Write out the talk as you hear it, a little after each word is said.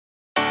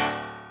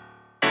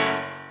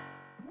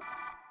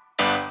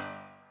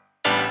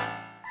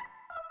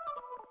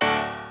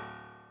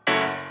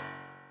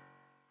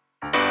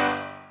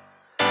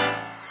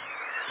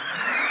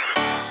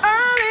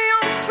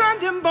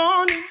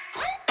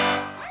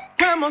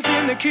Grandma's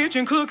in the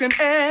kitchen cooking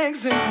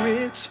eggs and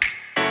grits.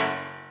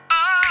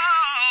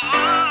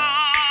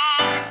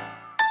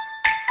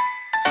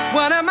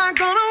 What am I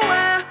gonna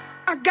wear?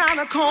 I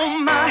gotta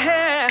comb my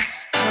hair.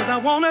 'Cause I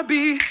wanna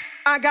be,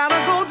 I gotta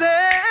go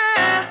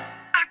there.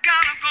 I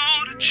gotta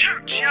go to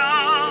church,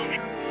 y'all.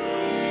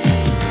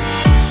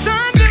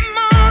 Sunday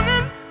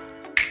morning,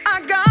 I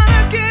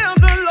gotta give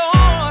the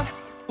Lord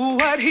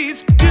what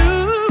He's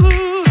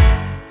due.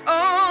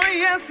 Oh,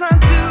 yes, I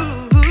do.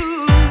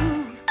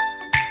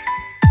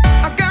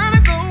 I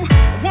gotta go,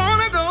 I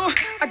wanna go,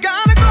 I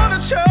gotta go to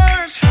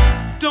church.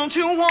 Don't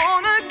you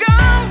wanna go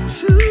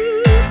too?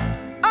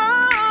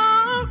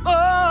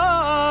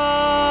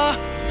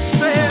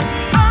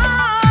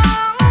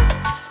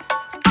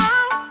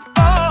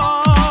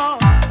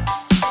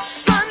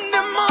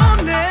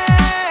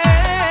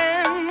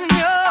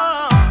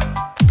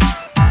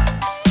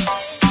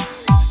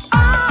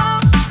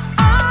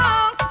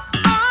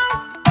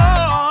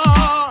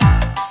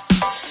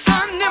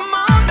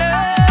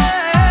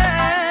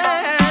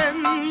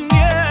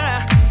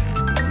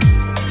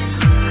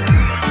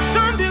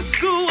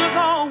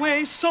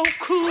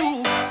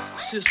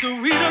 Sister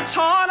Rita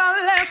taught our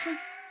lesson.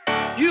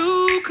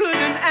 You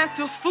couldn't act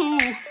a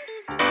fool. You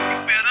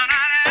better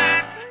not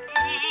act a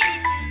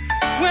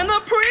fool. When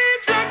the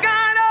preacher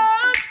got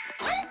up,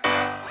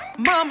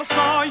 Mama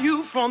saw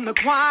you from the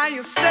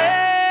choir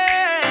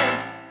stand.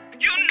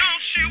 You know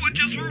she would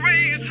just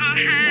raise her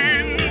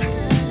hand.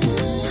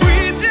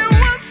 Preaching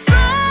was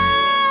so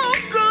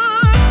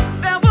good.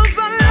 There was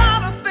a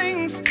lot of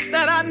things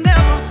that I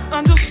never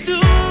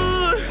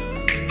understood.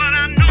 But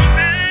I know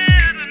better.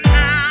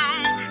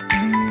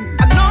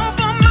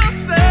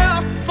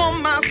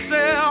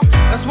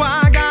 That's why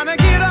I gotta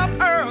get up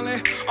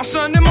early on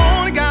Sunday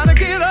morning. Gotta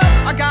get up,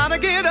 I gotta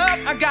get up,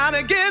 I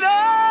gotta get up.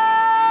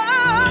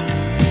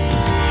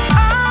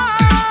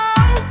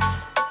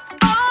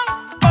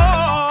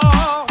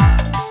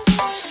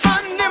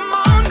 Sunday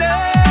morning.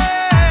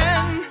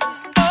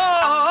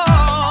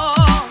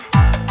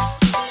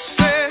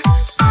 Say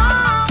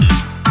Sunday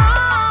morning.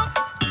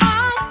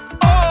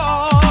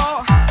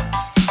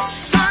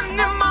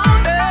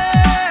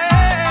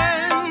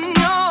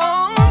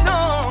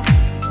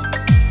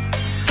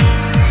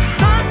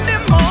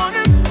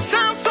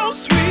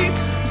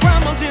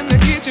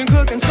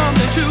 Cooking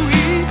something to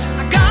eat.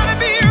 I gotta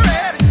be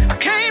ready, I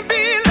can't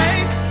be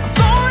late. I'm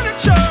going to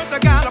church, I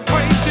gotta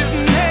praise His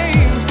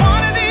name.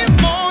 One of these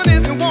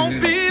mornings, it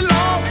won't be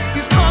long.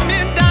 He's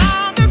coming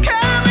down to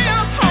carry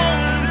us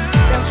home.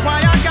 That's why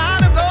I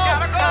gotta go,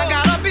 I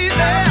gotta be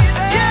there.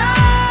 Yeah.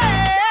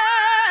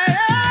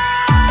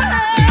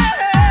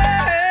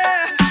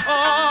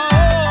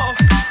 Oh,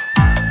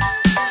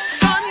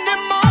 Sunday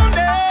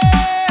morning.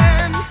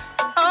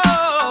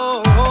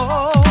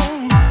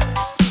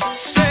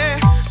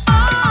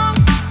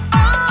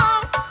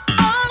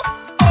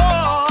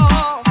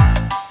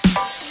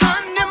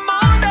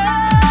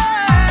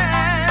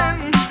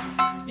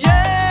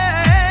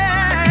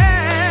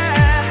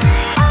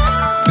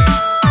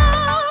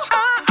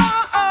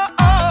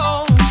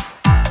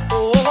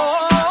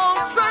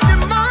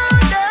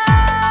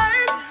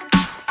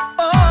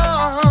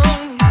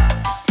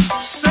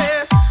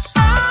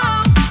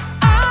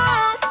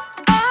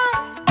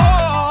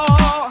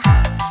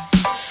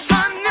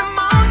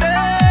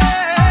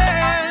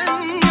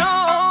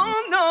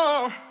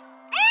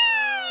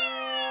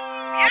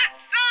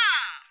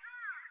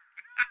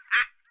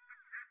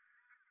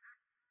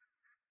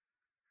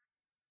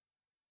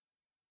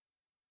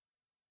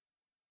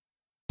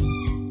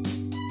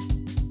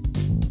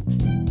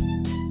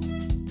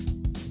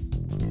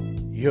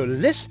 You're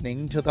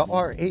listening to the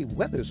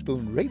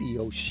R.A.Weatherspoon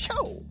radio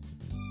show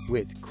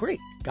with great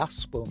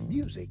gospel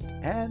music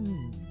and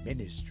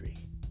ministry.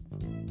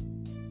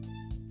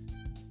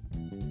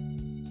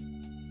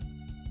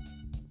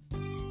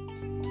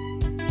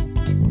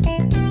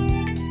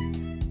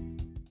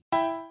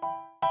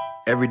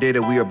 Every day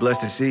that we are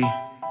blessed to see,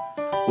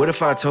 what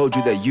if I told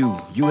you that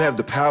you have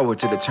the power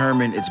to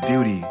determine its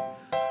beauty,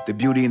 the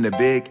beauty in the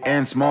big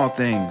and small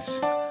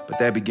things, but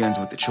that begins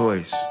with the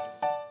choice.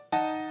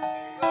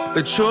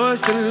 The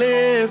choice to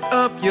lift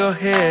up your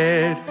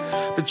head,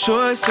 the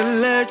choice to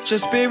let your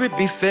spirit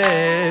be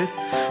fed,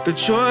 the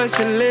choice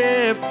to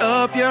lift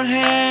up your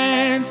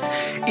hands,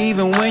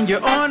 even when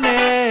you're on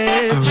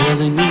edge. I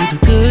really need a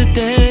good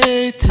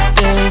day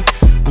today.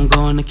 I'm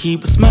gonna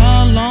keep a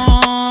smile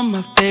on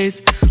my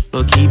face,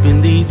 Lord, keeping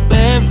these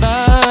bad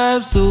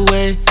vibes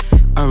away.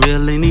 I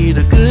really need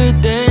a good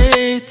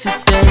day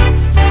today.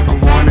 I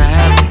wanna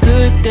have a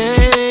good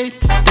day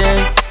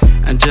today.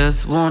 I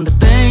just wanna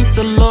thank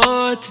the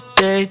Lord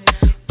today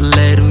for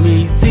letting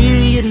me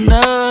see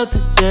another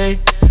day.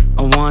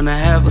 I wanna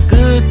have a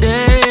good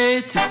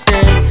day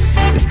today.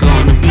 It's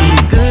gonna be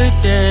a good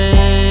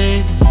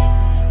day.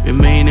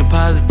 Remaining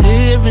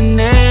positive in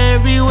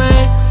every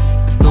way.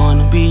 It's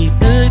gonna be a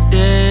good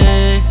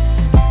day.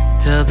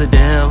 Tell the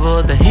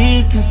devil that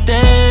he can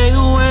stay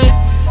away.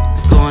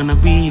 It's gonna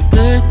be a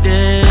good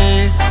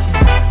day.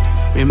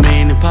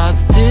 Remaining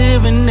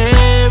positive in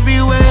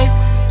every way.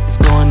 It's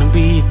gonna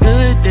be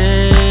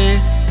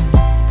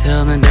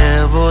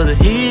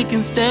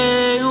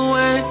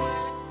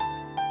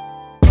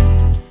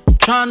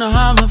trying to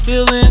hide my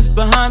feelings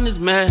behind this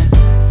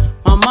mask.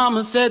 My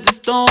mama said the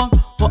storm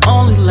will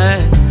only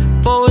last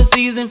for a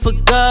season, for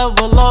God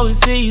will always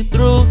see you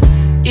through.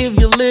 If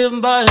you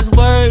live by his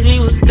word, he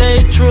will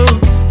stay true.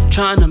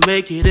 Trying to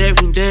make it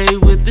every day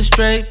with a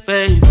straight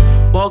face.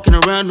 Walking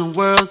around the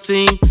world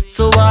seems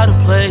so out of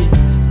place.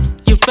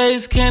 Your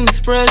face can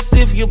express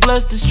if you're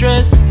blessed to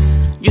stress.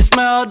 Your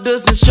smile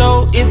doesn't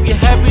show if you're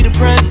happy to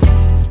press.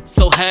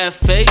 So have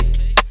faith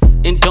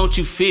and don't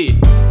you fear.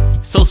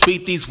 So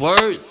speak these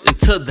words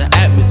into the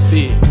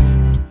atmosphere,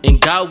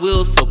 and God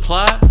will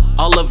supply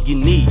all of your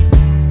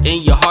needs.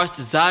 And your heart's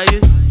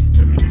desires,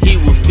 he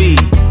will feed.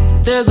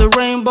 There's a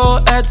rainbow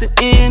at the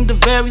end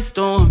of every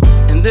storm,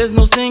 and there's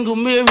no single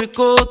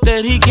miracle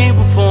that he can't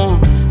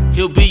perform.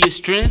 He'll be your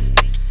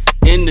strength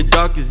in the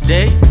darkest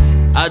day.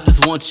 I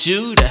just want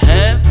you to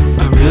have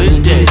a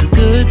good day. A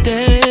good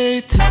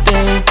day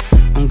today.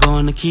 I'm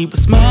gonna keep a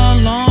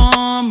smile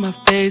on my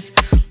face,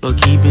 Lord,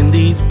 keeping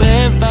these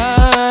bad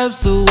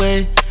vibes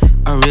away.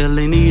 I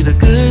really need a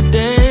good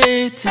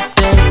day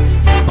today.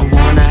 I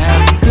wanna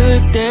have a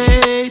good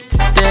day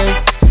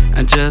today.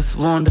 I just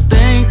wanna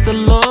thank the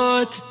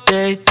Lord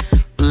today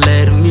for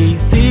letting me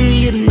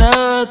see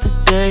another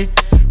day.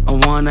 I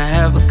wanna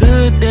have a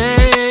good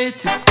day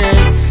today.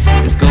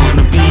 It's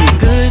gonna be a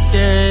good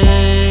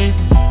day.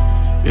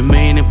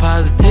 Remaining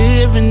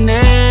positive in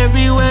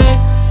every way.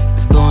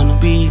 It's gonna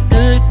be a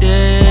good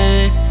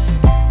day.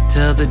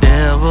 Tell the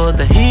devil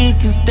that he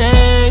can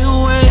stay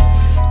away.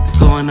 It's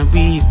gonna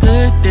be a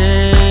good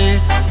day.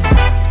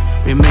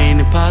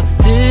 Remaining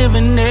positive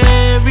in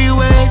every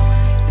way.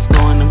 It's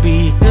gonna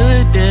be a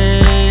good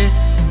day.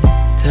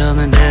 Tell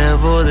the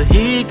devil that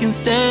he can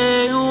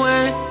stay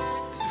away.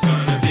 It's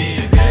gonna be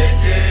a good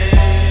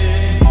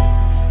day.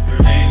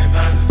 Remaining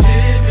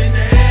positive in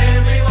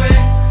every way.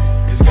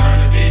 It's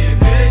gonna be a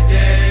good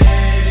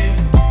day.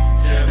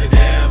 Tell the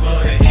devil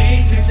that he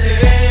can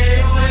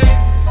stay away.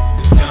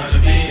 It's gonna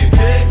be a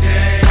good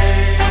day.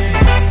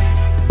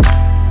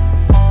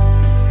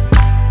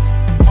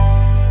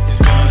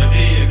 It's gonna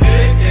be a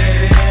good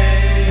day.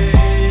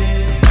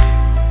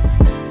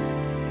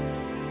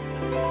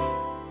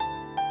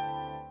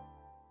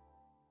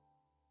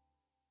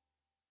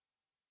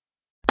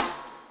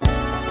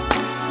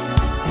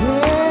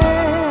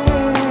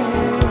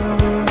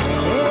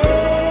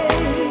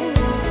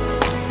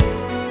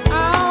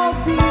 I'll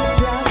be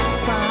just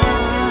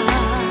fine.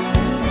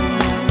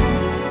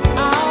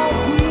 I'll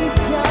be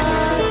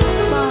just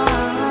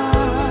fine.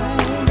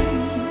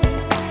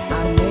 I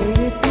made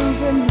it through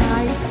the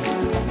night,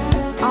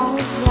 all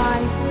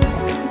right.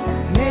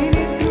 Made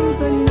it through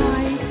the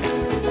night,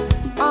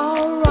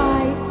 all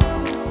right.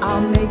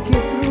 I'll make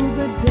it through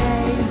the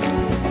day,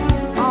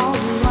 all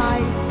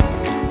right.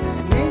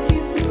 Make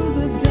it through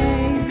the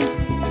day,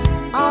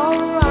 all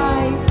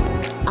right.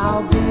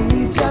 I'll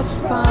be just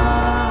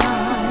fine.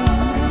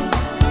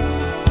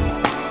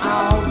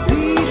 I'll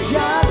be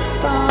just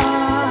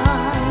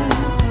fine.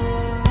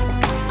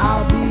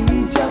 I'll be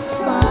just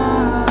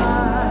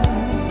fine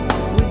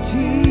with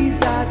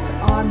Jesus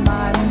on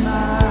my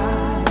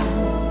mind.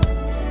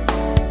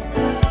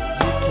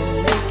 You can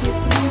make it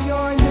through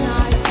your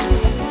night,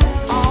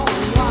 all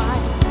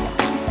right.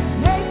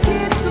 Make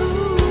it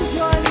through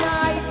your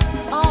night,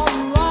 all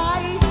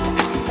right.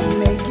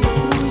 Make it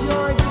through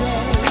your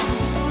day,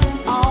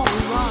 all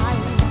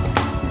right.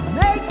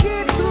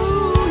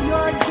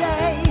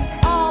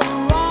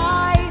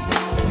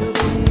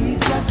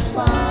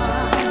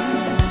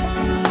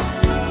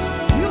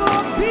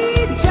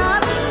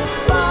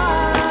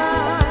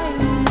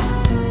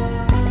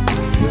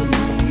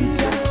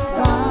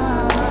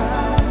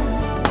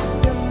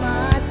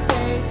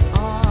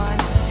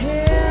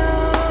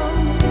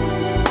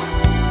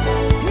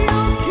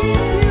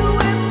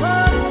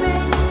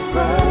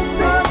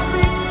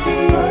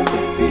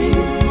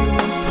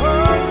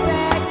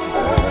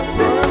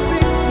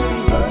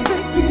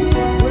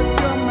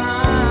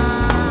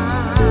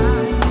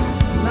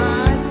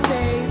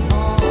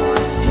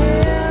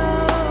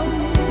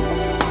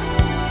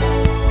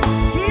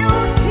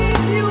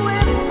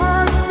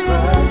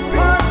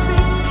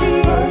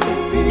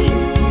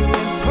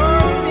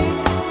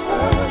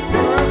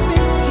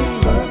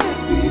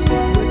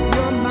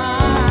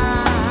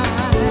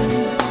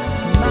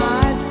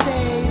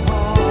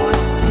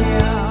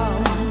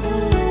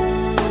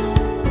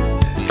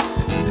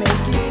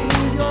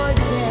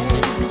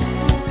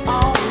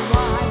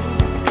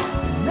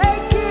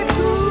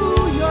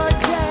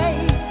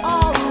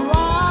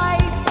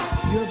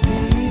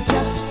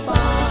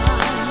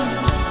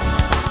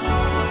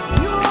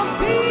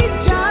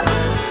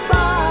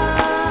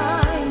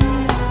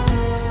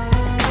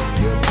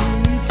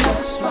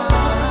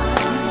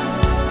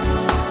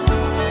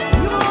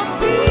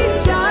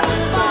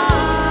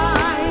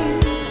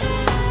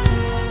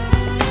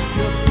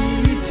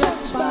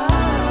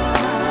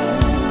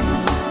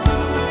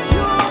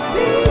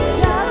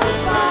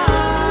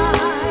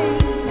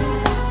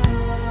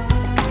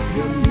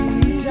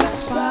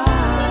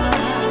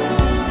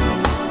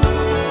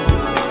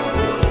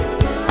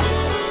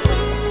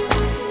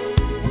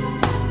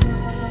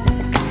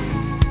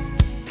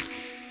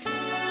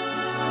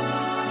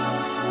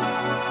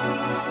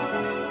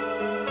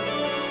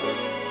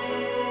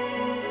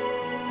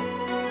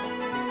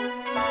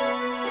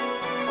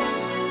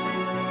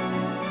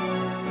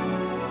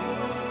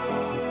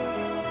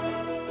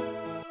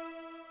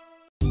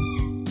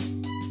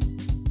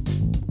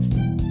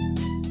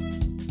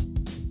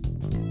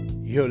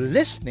 You're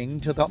listening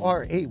to the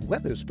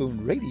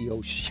R.A.Weatherspoon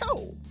radio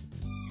show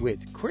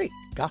with great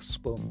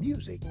gospel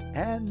music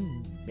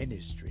and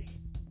ministry.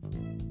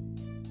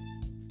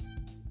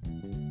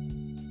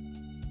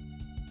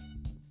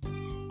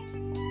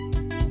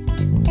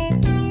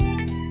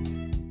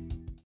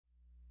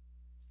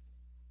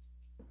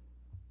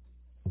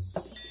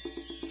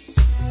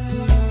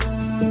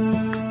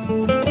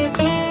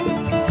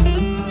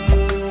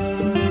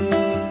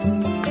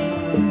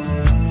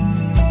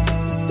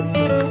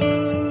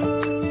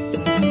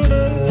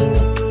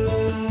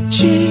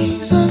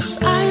 Jesus,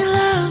 I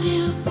love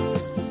you.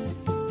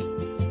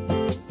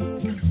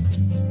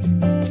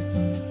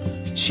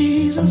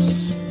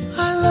 Jesus,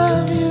 I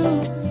love you.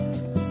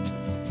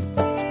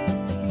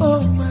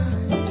 Oh my.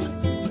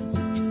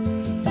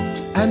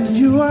 And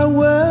you are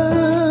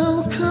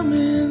welcome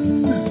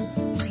in.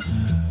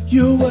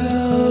 You're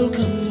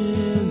welcome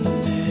in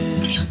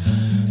this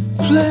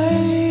place.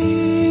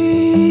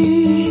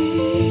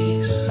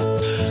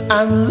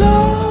 I'm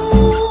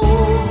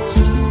lost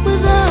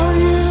without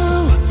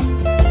you.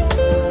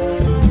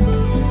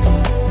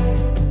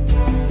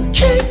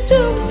 Can't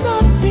do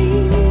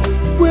nothing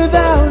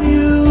without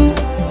you,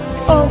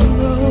 oh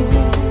no.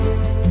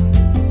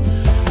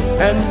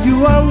 And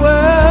you are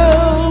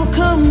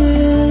welcome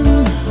in,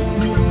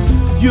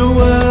 you're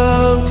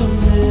welcome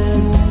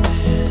in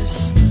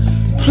this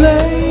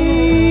place.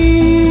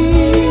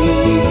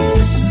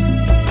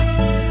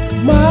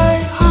 My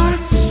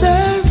heart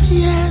says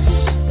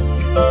yes.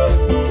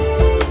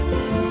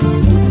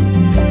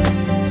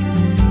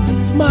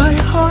 My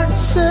heart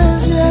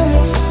says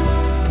yes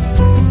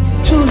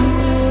to your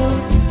will,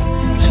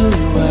 to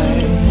your way.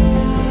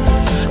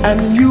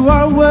 And you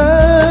are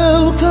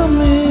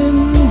welcome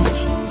in,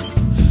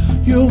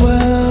 you're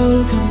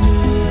welcome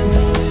in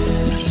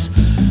this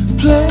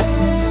place.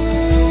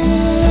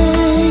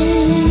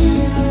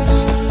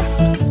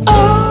 Oh,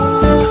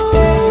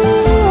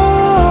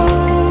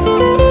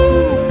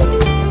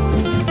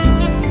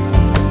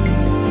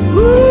 ooh,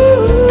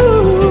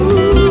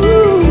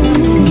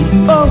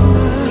 oh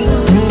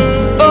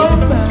my, oh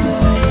my.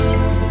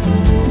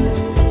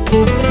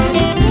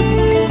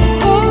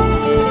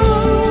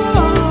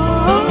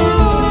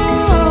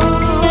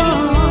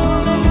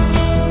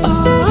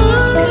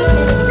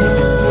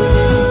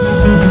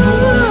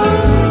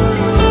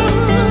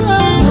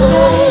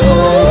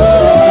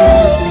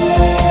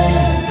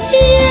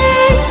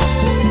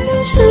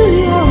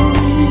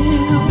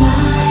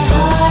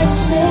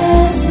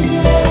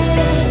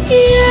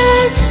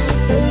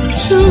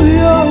 To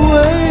your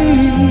way,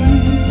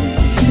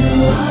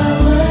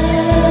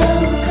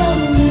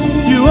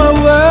 you are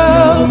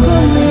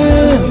welcome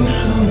in,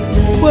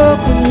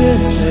 welcome in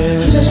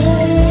this.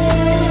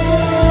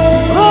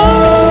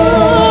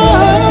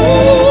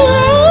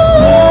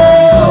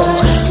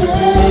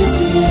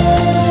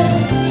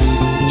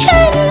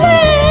 Can't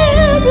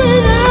live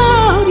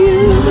without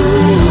you.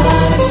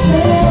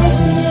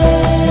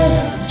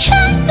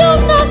 Can't do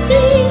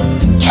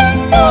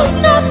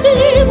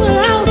nothing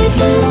without you.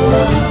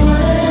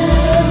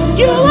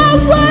 You are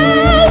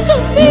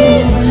welcome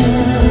in.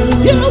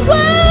 You're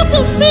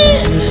welcome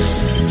in this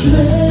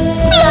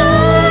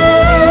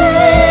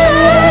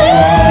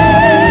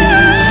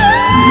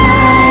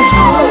My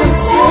heart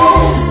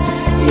says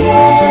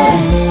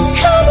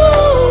yes. Come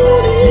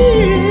on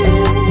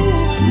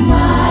in.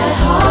 My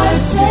heart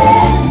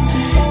says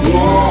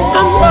yes.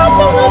 I'm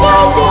nothing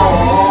without you.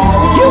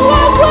 You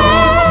are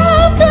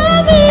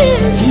welcome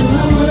in.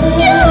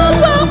 You are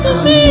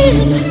welcome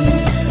in.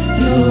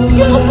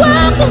 You're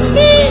welcome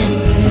in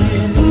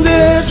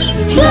this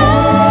place.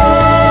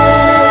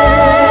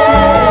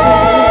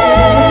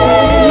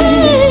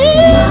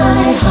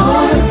 My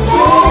heart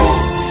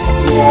says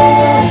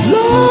yes.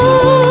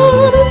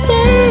 Lord, I'm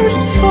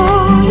thirsty for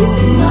you.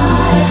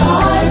 My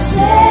heart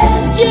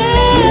says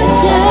yes,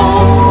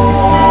 yes.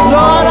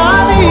 Lord, I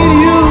need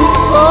you.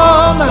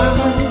 Oh my,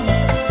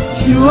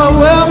 you are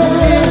welcome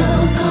in.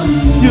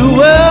 You're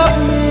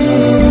welcome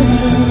in.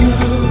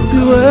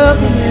 You're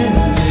welcome in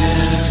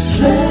this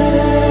place.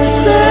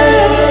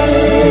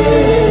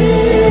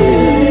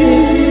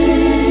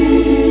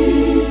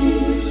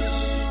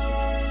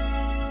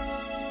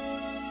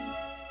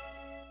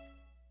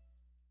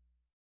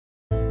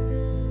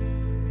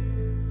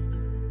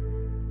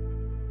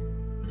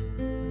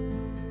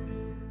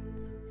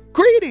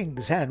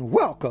 Greetings and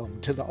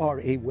welcome to the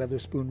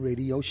R.A.Weatherspoon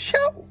radio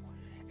show.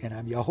 And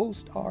I'm your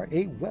host,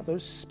 R.A.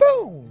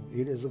 Weatherspoon.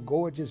 It is a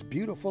gorgeous,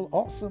 beautiful,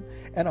 awesome,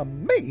 and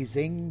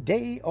amazing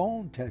day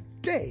on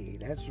today.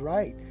 That's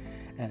right.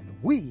 And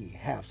we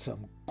have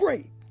some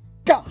great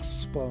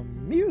gospel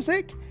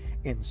music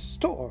in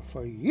store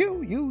for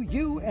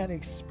you, and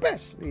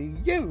especially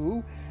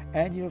you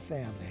and your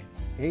family.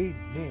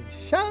 Amen.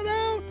 Shout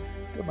out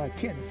to my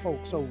kin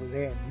folks over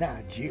there in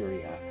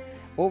Nigeria,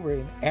 over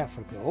in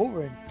Africa,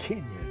 over in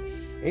Kenya.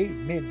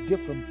 Amen.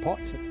 Different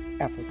parts of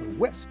Africa,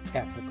 West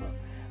Africa.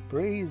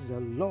 Praise the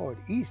Lord.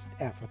 East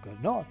Africa,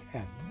 North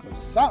Africa,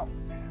 South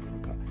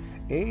Africa.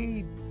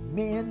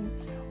 Amen.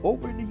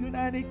 Over in the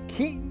United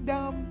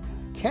Kingdom,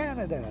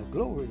 Canada.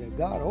 Glory to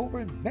God.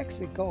 Over in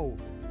Mexico.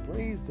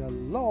 Praise the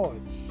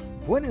Lord.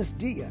 Buenos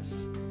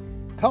dias.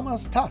 ¿Cómo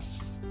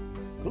estás?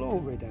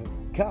 Glory to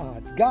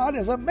God. God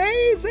is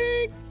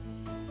amazing.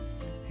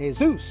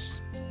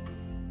 Jesus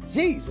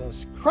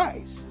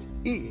Christ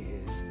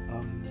is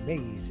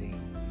amazing.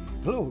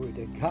 Glory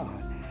to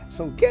God.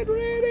 So get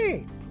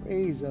ready.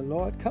 Praise the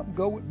Lord. Come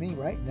go with me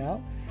right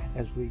now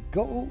as we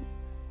go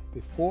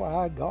before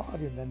our God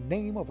in the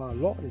name of our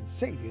Lord and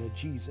Savior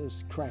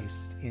Jesus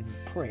Christ in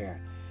prayer.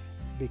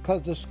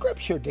 Because the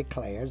scripture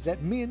declares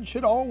that men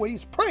should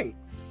always pray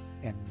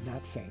and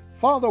not faint.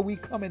 Father, we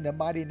come in the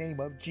mighty name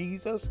of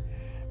Jesus.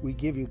 We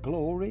give you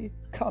glory.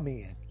 Come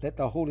in. Let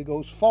the Holy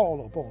Ghost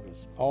fall upon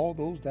us, all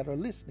those that are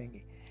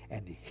listening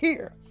and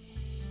hear.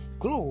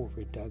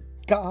 Glory to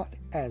God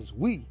as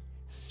we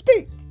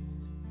speak,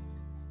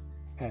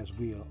 as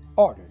we are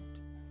ordered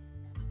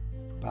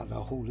by the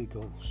Holy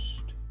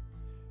Ghost.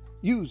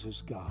 Use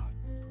us, God.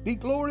 Be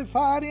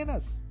glorified in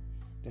us,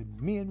 that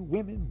men,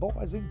 women,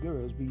 boys, and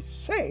girls be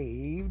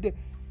saved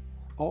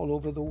all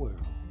over the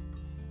world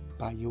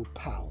by your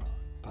power,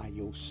 by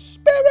your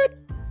Spirit,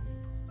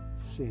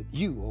 said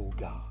you, oh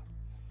God.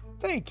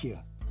 Thank you.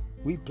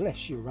 We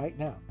bless you right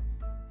now.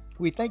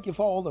 We thank you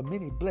for all the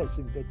many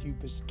blessings that you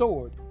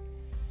bestowed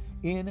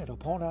in and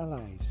upon our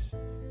lives.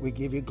 We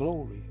give you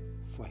glory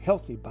for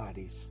healthy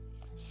bodies,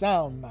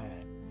 sound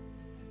mind,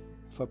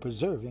 for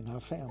preserving our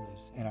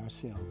families and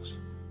ourselves.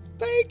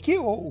 Thank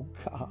you, oh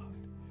God,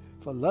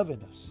 for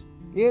loving us.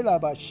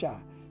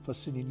 For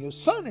sending your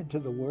Son into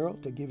the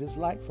world to give his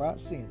life for our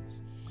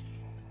sins,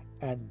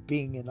 and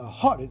being in the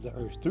heart of the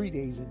earth 3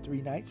 days and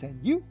 3 nights.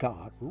 And you,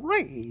 God,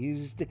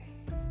 raised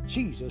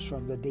Jesus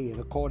from the dead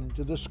according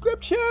to the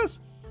scriptures.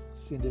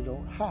 Send it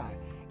on high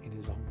and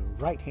is on the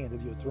right hand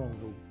of your throne,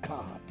 O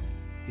God,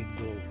 in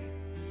glory.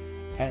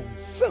 And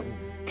soon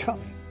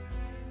coming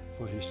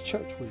for his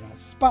church without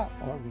spot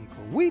or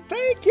wrinkle. We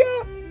thank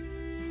you.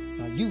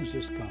 Now use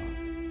us,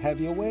 God. Have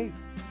your way.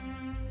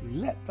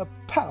 Let the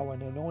power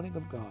and anointing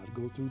of God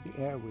go through the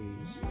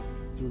airwaves,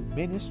 through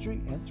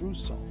ministry and through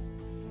song.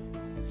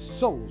 And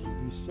souls will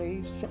be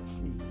saved, set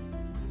free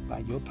by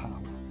your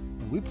power.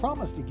 And we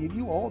promise to give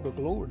you all the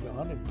glory, the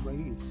honor, and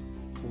praise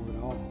for it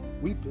all.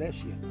 We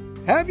bless you.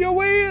 Have your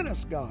way in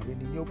us, God,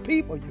 and in your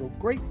people, your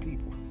great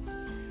people.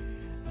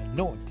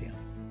 Anoint them,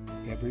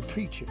 every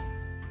preacher,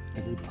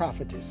 every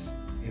prophetess,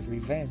 every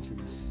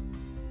evangelist,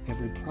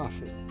 every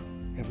prophet,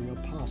 every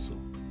apostle.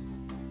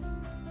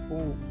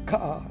 Oh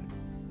God,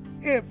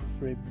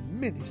 every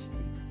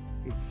ministry,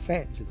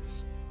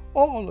 evangelist,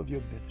 all of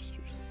your ministers,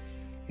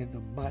 in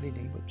the mighty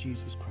name of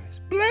Jesus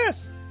Christ.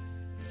 Bless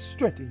and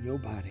strengthen your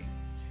body.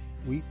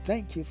 We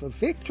thank you for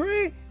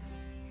victory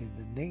in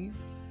the name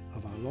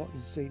of our Lord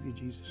and Savior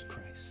Jesus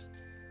Christ.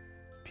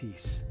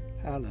 Peace.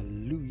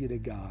 Hallelujah to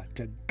God.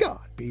 To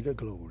God be the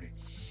glory.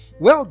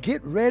 Well,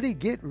 get ready,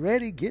 get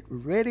ready, get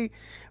ready.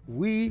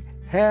 We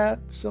have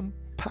some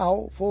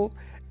powerful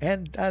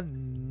and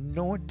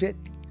anointed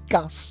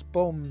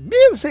gospel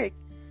music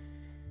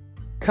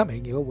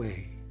coming your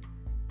way.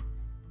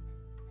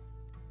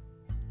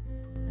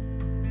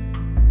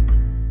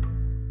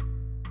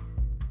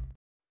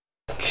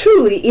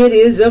 Truly, it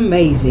is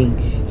amazing.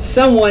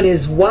 Someone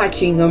is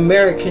watching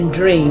American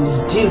Dreams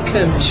Do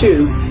Come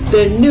True,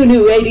 the new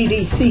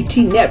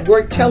ADDCT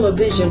network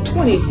television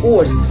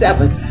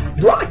 24/7,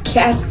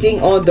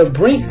 broadcasting on the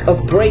brink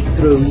of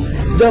breakthrough,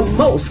 the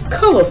most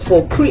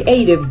colorful,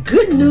 creative,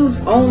 good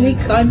news only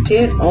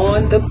content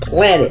on the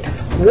planet.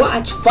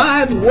 Watch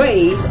 5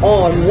 ways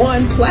on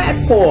one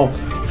platform.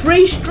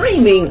 Free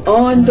streaming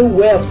on the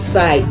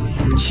website.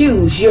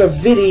 Choose your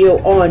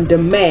video on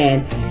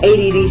demand.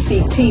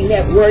 ADDCT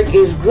Network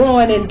is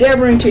growing,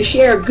 endeavoring to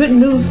share good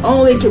news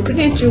only to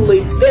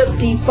potentially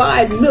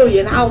 55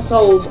 million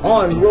households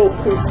on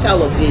Roku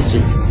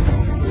televisions.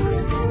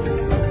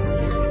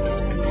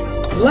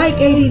 Like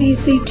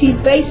ADDCT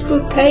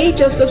Facebook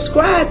page or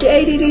subscribe to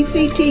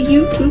ADDCT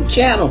YouTube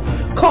channel.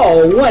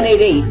 Call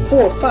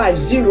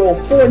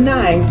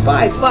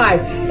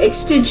 1-888-450-4955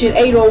 extension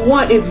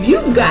 801 if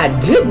you've got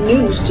good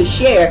news to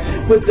share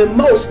with the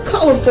most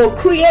colorful,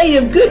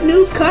 creative, good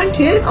news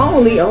content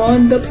only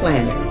on the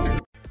planet.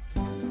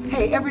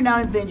 Hey, every now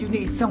and then you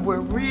need somewhere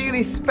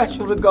really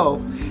special to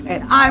go,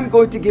 and I'm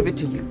going to give it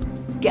to you.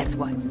 Guess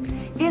what?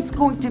 It's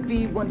going to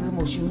be one of the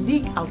most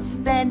unique,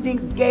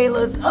 outstanding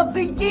galas of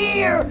the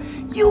year.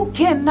 You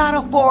cannot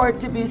afford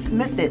to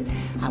miss it.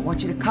 I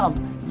want you to come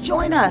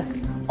join us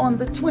on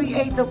the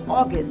 28th of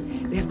August.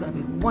 There's going to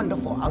be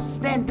wonderful,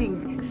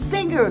 outstanding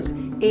singers.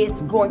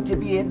 It's going to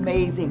be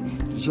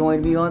amazing.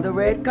 Join me on the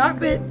red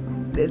carpet.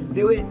 Let's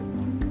do it.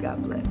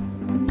 God bless.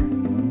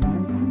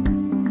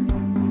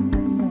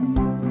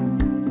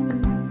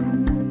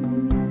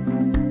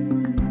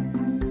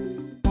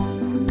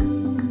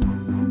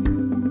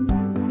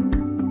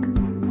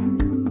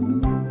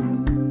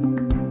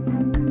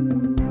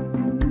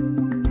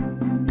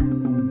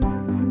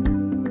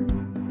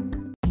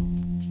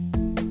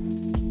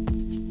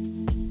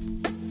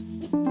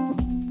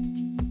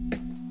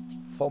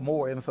 For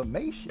more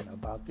information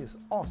about this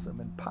awesome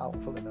and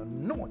powerful and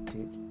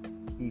anointed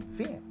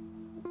event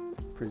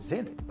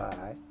presented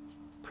by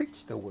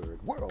Preach the Word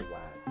Worldwide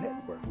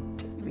Network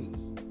TV,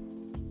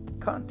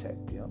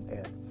 contact them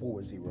at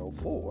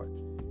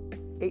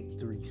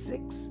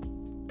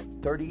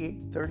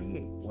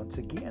 404-836-3838. Once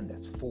again,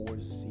 that's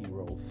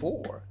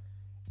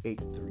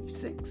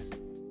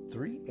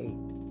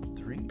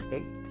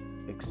 404-836-3838,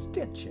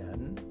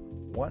 extension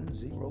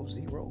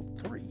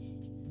 1003,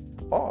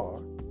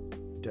 or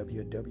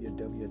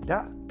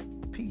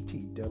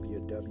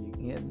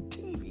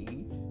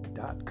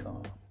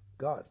www.ptwwntv.com.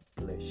 God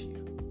bless you.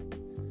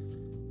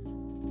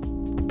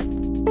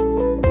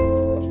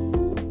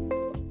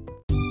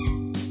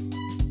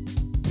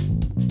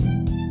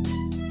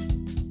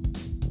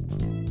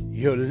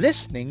 You're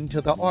listening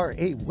to the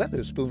R.A.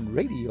 Weatherspoon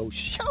Radio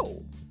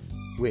Show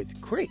with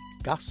great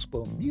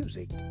gospel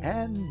music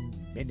and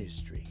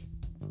ministry.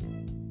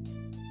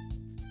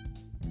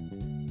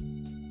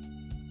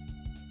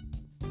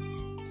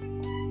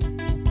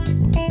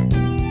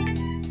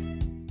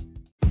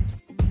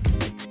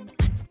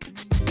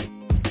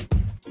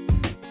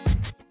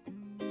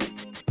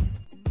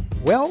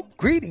 Well,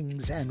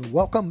 greetings and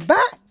welcome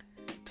back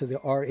to the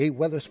R.A.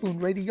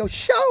 Weatherspoon Radio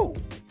Show.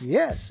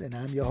 Yes, and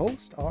I'm your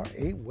host,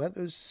 R.A.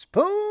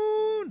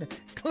 Weatherspoon.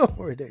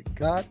 Glory to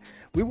God.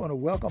 We want to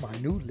welcome our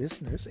new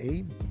listeners,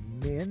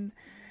 amen,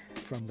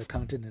 from the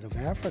continent of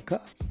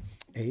Africa,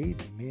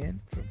 amen,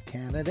 from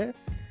Canada,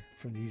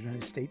 from the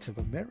United States of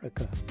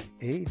America,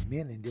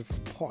 amen, in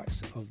different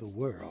parts of the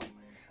world.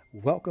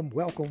 Welcome,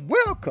 welcome,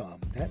 welcome.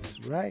 That's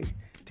right,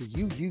 to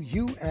you,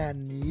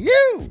 and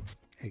you,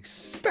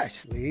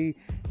 especially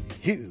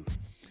you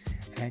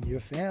and your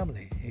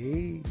family.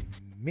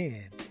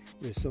 Amen.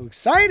 We're so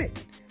excited.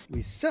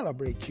 We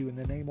celebrate you in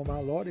the name of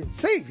our Lord and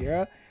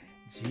Savior,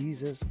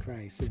 Jesus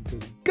Christ. And to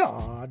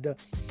God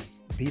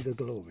be the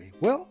glory.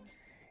 Well,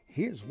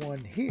 here's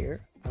one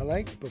here.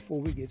 Before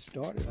we get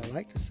started, I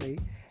like to say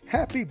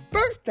happy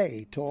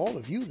birthday to all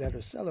of you that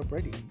are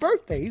celebrating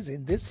birthdays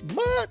in this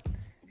month.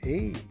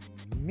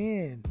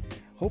 Amen.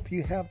 Hope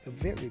you have the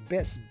very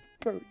best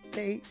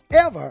birthday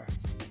ever.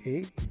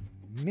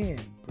 Amen.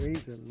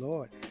 Praise the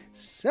Lord.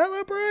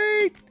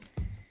 Celebrate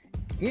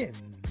in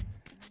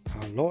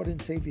our Lord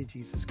and Savior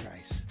Jesus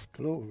Christ.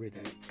 Glory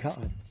to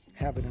God.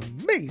 Have an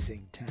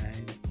amazing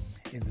time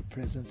in the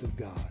presence of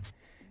God.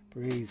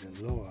 Praise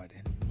the Lord.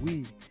 And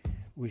we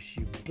wish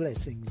you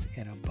blessings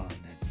in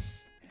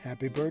abundance.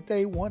 Happy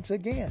birthday once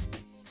again.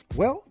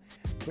 Well,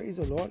 praise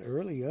the Lord.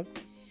 Earlier,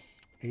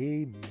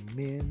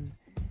 amen,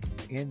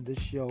 in the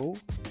show,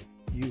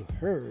 you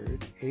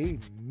heard,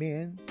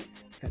 amen,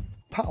 that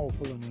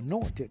powerful and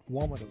anointed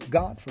woman of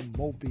God from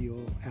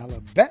Mobile,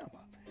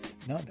 Alabama,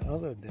 none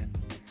other than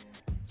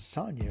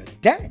Sonia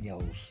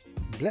Daniels,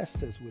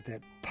 blessed us with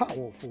that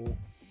powerful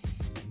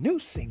new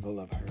single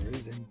of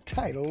hers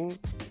entitled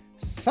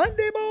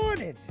Sunday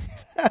Morning.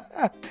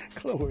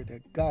 Glory to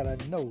God. I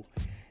know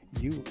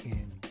you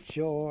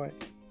enjoyed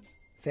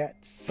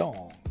that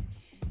song.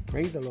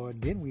 Praise the Lord.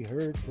 Then we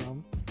heard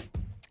from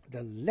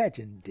the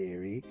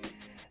legendary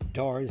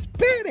Doris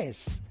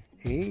Bettis.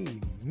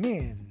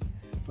 Amen.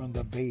 From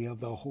the Bay of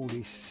the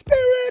Holy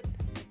Spirit,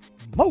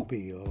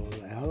 Mobile,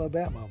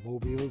 Alabama,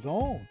 Mobile's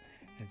own.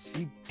 And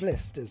she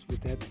blessed us with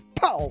that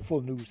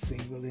powerful new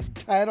single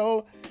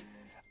entitled,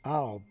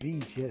 I'll Be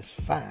Just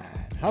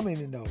Fine. How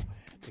many know?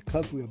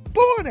 Because we're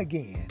born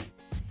again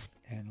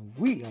and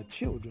we are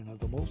children of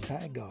the Most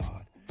High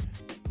God,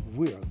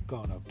 we're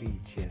gonna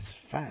be just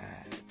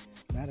fine.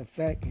 Matter of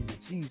fact, in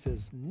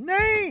Jesus'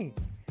 name,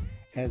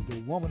 as the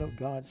woman of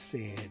God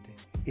said,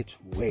 it's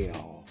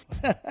well.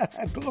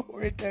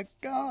 Glory to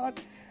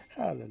God.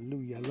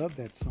 Hallelujah. I love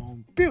that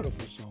song.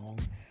 Beautiful song.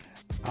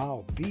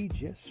 I'll be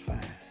just fine.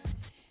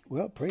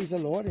 Well, praise the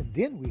Lord. And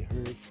then we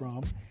heard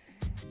from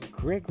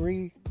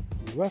Gregory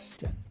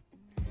Rustin.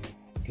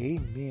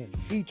 Amen.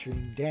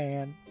 Featuring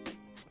Dane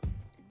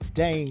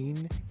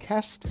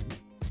Caston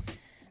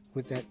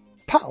with that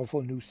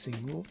powerful new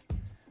single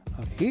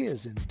of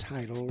his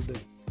entitled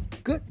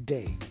Good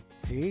Day.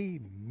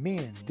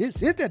 Amen.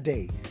 This is the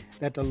day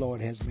that the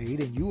Lord has made,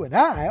 and you and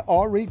I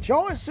are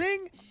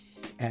rejoicing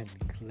and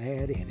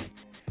glad in it.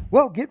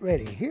 Well, get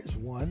ready. Here's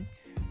one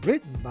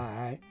written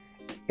by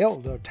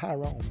Elder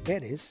Tyrone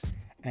Bettis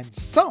and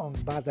sung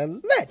by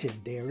the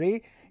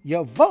legendary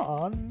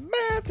Yvonne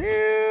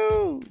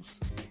Matthews.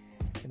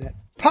 And that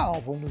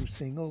powerful new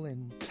single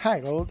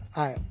entitled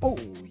I Owe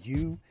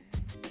You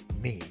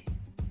Me.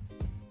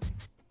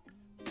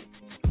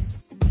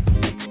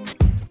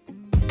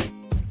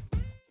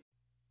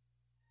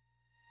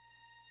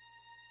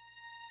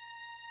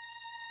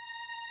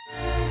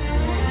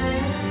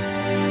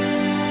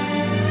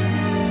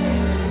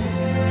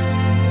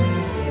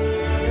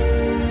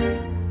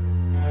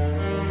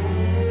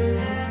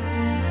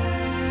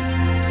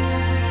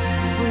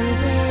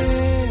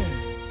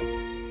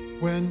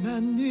 When I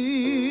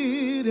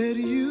needed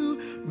you,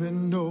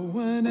 when no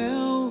one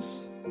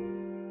else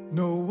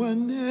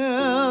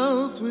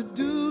would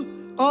do,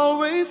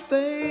 always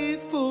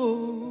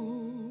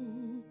faithful.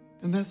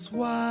 And and that's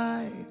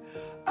why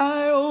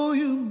I owe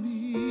you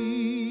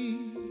me.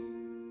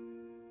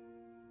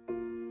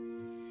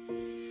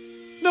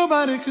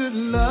 Nobody could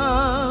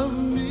love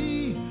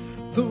me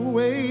the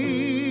way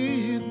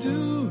you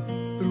do.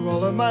 Through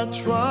all of my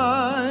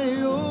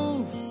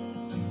trials,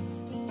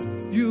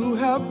 you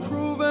have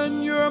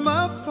proven you're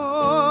my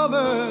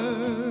father,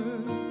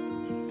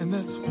 and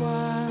that's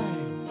why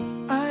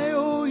I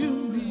owe you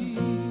me.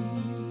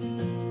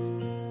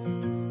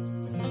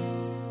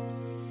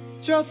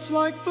 Just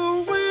like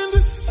the wind,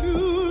 you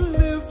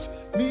lift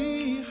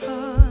me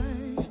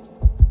high,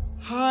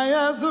 high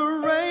as a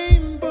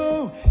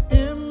rainbow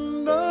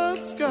in the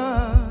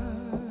sky.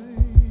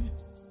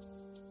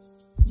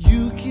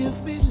 You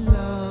give me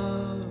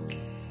love,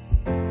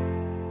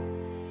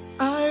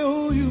 I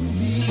owe you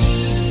me.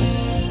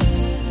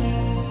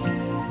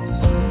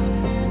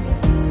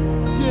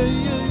 Yeah,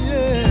 yeah,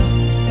 yeah.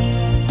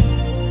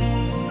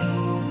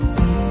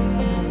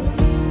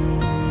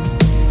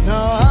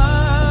 Now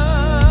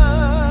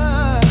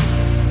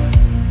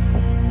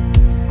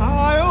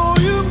I owe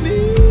you me.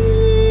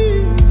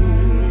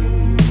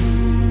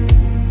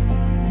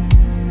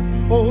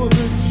 Oh,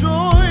 the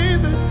joy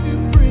that you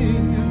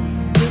bring,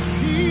 the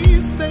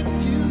peace that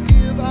you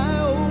give, I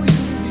owe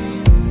you me.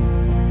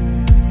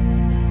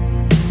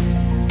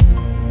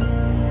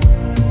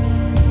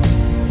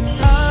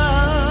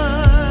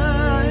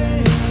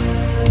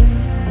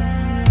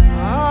 I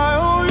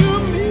owe you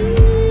me.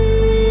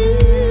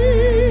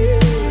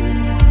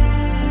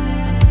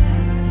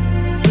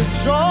 The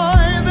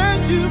joy that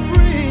you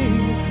bring,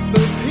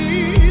 the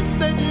peace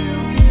that you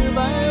give, I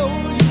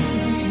owe you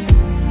me.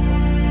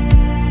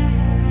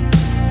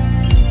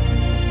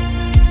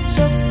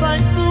 Just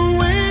like the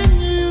wind,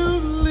 you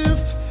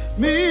lift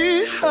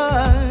me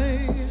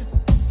high,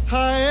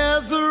 high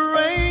as a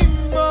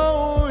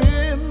rainbow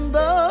in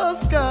the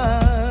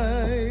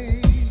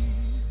sky.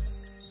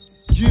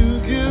 You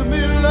give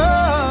me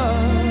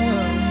love,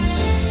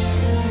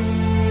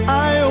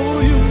 I owe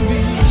you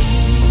me.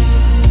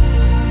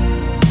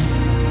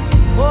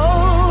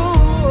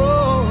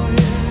 Oh,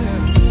 yeah.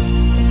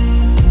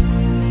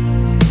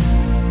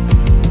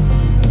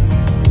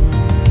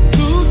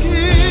 To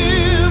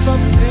give up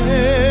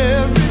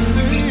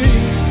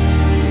everything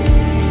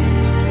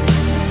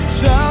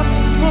just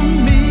for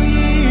me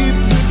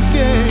to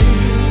gain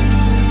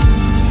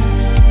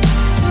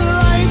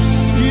life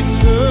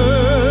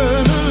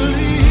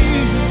eternally,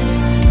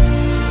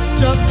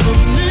 just for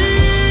me.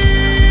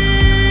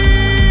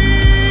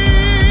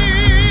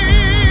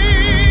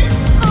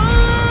 Oh,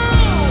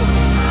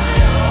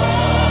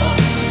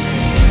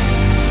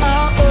 I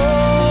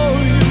owe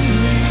you me.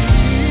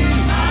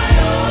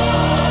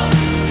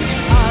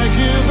 I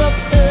give up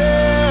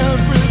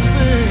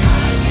everything.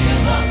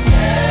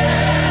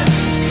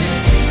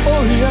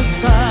 Oh,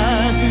 yes, I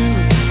do.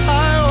 I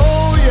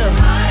owe you.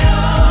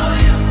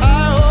 I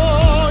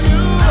owe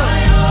you.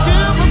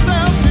 Give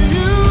myself to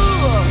you.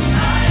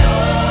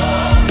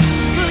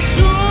 The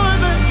joy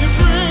that you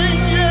bring,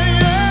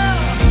 yeah, yeah.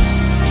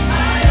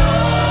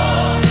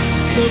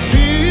 The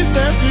peace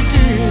that you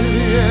give,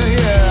 yeah,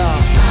 yeah.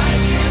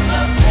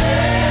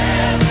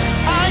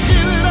 I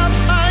give it up,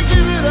 I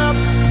give it up.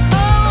 I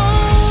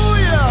owe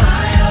you.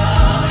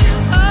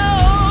 I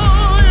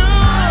owe you.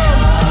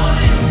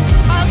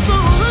 I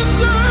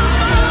surrender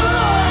my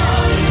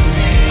life.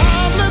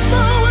 I'm let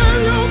go at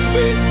your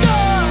feet,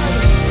 God.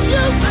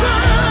 Yes, I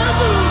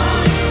do.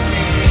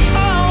 I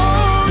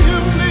owe you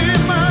me,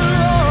 my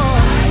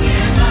Lord.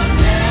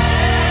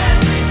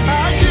 I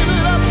give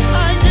it up, I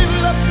give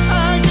it up, I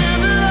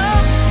give it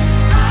up.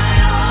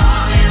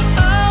 I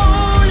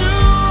owe you.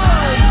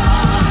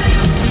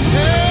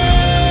 Yeah,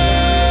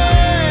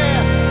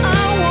 I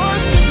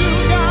worship you,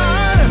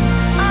 God.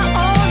 I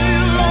honor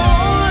you,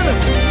 Lord.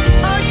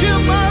 I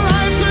give my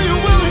life to you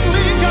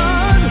willingly,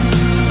 God.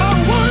 I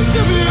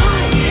worship you.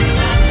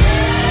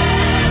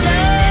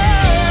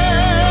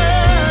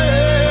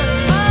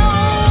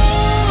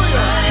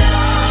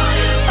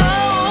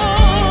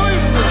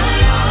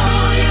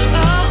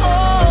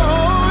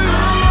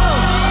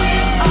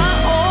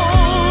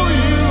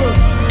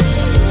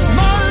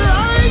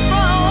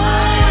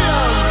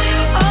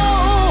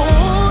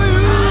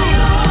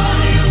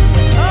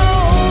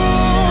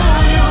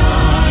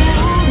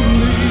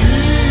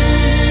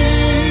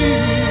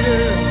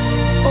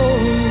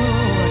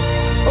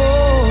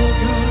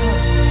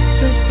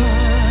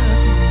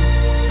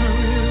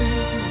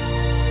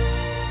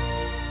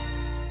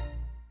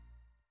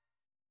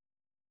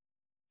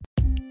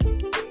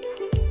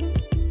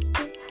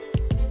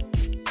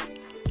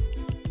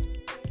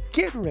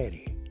 Get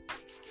ready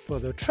for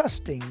the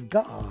Trusting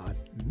God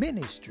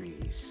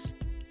Ministries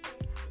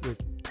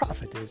with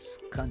Prophetess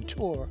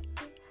Contura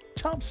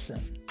Thompson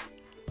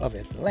of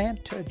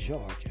Atlanta,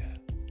 Georgia.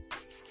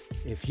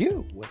 If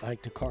you would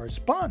like to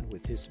correspond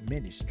with this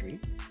ministry,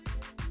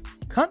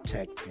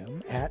 contact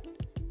them at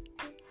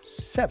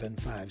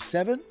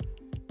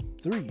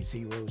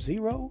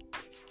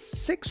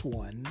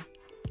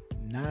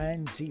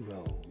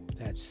 757-300-6190.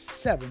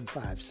 That's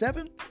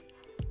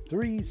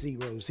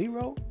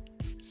 757-300-6190.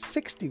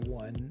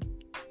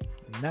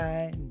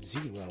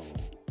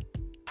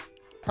 6190.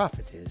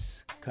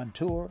 Prophetess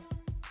Contura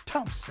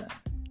Thompson.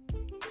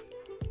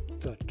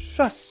 The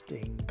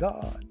Trusting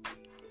God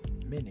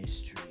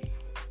Ministry.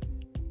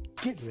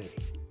 Get ready.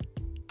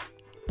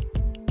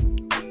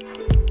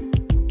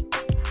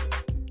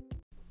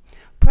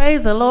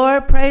 Praise the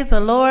Lord, praise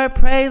the Lord,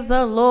 praise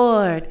the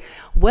Lord.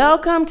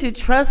 Welcome to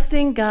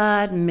Trusting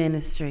God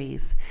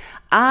Ministries.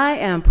 I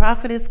am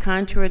Prophetess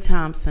Contura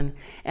Thompson,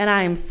 and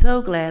I am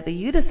so glad that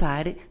you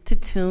decided to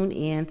tune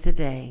in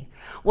today.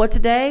 Well,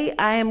 today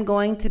I am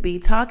going to be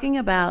talking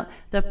about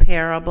the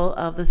parable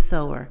of the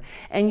sower,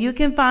 and you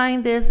can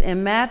find this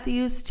in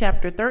Matthew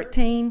chapter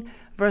 13,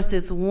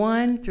 verses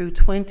 1 through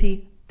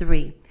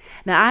 23.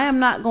 Now, I am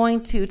not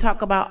going to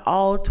talk about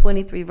all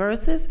 23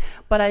 verses,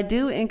 but I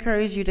do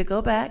encourage you to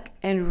go back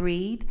and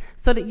read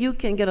so that you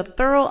can get a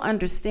thorough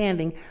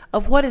understanding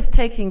of what is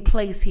taking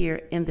place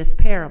here in this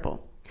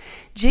parable.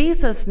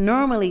 Jesus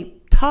normally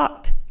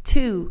talked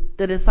to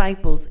the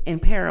disciples in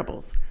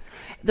parables.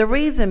 The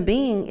reason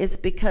being is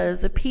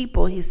because the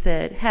people, he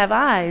said, have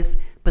eyes,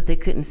 but they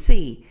couldn't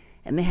see,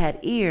 and they had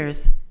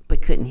ears,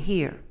 but couldn't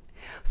hear.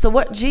 So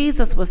what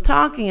Jesus was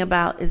talking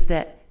about is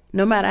that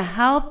no matter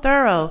how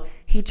thorough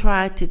he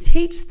tried to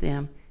teach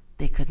them,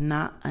 they could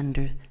not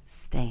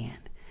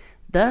understand.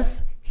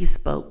 Thus, he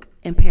spoke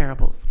in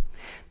parables.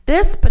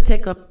 This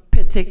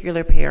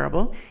particular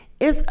parable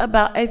is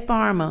about a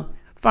farmer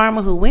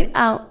who went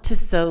out to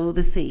sow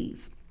the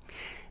seeds.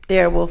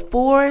 There were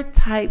 4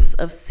 types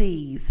of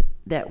seeds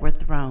that were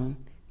thrown.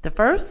 The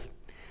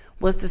first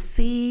was the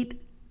seed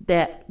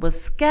that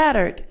was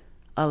scattered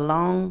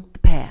along the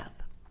path.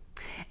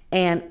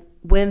 And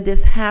when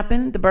this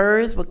happened, the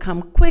birds would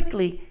come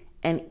quickly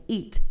and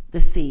eat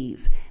the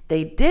seeds.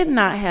 They did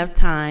not have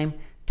time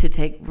to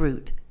take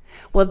root.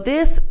 Well,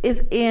 this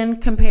is in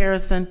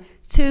comparison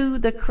to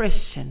the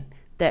Christian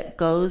that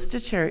goes to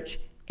church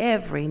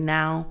every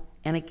now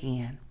and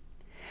again.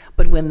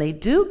 But when they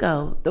do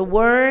go, the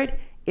word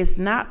is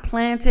not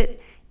planted,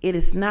 it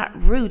is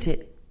not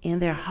rooted in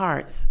their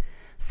hearts.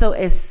 So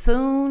as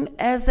soon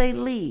as they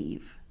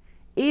leave,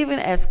 even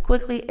as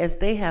quickly as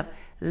they have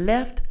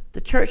left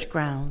the church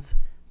grounds,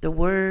 the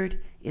word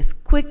is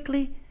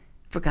quickly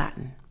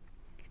forgotten,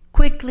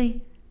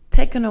 quickly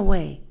taken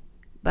away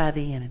by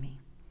the enemy.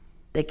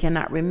 They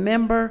cannot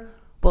remember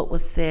what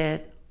was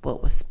said,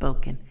 what was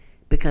spoken,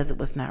 because it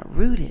was not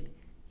rooted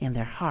in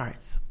their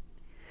hearts.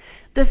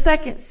 The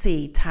second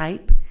seed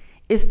type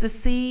is the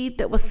seed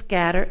that was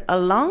scattered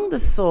along the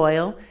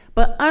soil,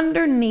 but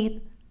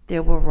underneath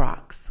there were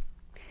rocks.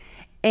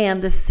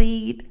 And the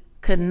seed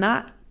could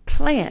not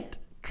plant,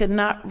 could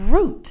not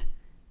root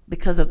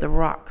because of the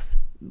rocks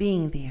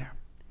being there.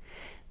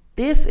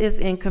 This is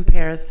in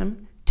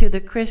comparison to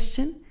the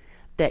Christian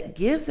that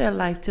gives their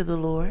life to the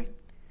Lord.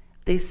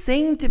 They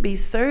seem to be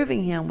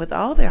serving him with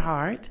all their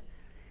heart.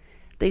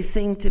 They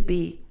seem to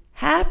be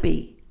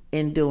happy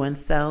in doing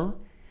so,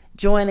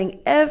 joining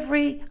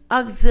every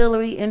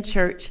auxiliary in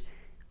church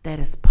that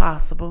is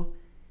possible.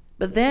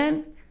 But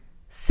then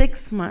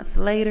 6 months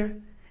later,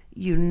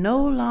 you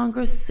no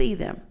longer see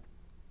them.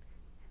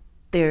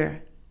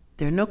 There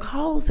are no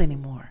calls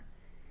anymore.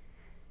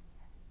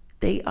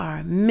 They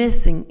are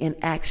missing in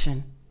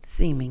action,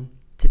 seeming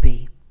to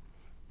be.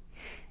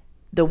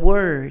 The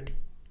word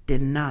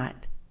did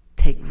not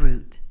take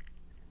root.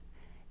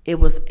 It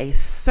was a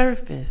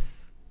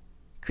surface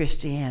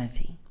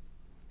Christianity.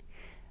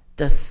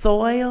 The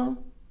soil,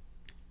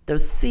 the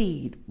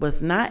seed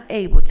was not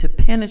able to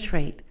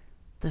penetrate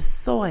the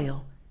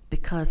soil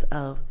because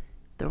of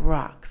the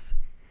rocks.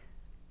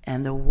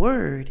 And the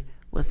word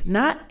was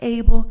not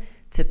able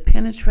to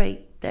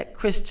penetrate that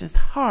Christian's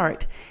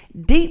heart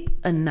deep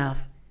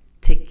enough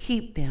to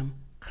keep them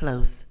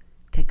close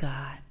to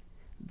God.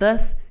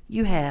 Thus,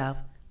 you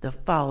have the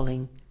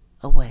falling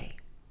away.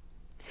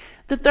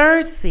 The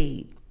third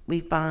seed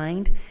we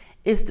find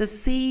is the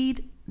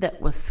seed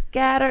that was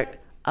scattered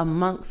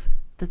amongst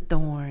the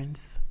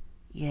thorns.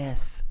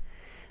 Yes,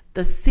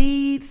 the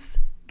seeds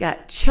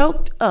got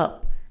choked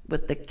up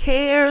with the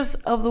cares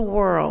of the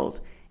world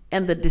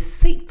and the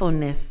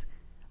deceitfulness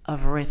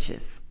of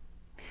riches.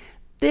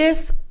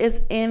 This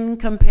is in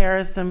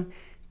comparison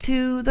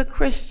to the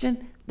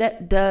Christian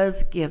that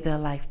does give their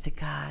life to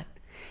God.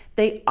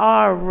 They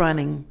are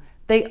running.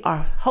 They are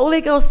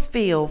Holy Ghost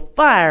filled,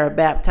 fire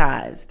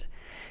baptized,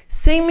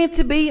 seeming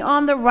to be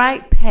on the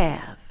right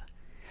path.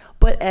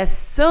 But as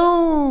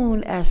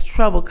soon as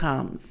trouble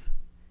comes,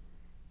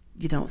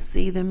 you don't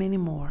see them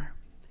anymore.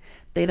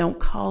 They don't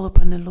call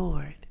upon the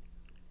Lord.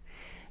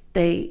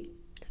 They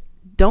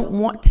don't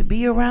want to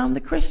be around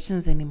the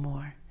Christians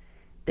anymore.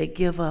 They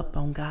give up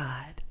on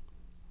God.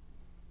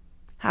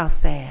 How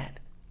sad.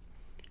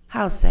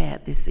 How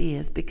sad this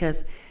is,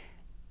 because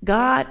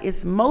God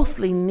is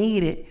mostly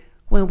needed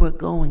when we're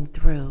going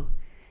through.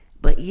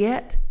 But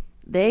yet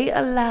they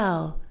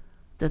allow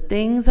the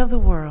things of the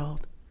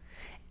world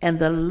and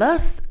the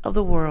lust of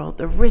the world,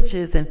 the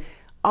riches and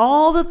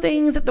all the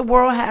things that the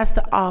world has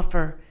to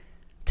offer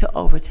to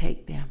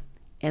overtake them.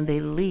 And they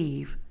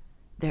leave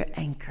their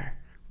anchor,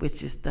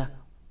 which is the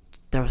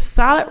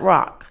solid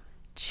rock,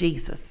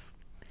 Jesus.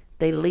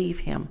 They leave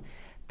him,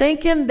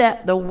 thinking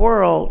that the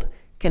world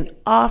can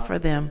offer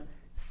them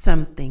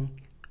something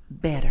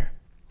better.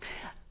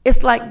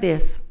 It's like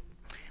this.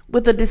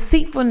 With the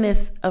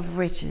deceitfulness of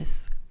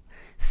riches,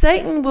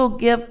 Satan will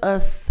give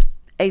us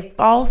a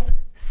false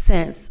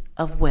sense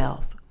of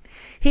wealth.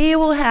 He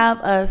will have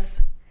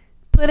us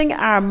putting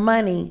our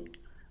money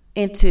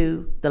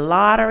into the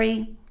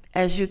lottery.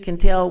 As you can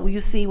tell, you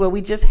see where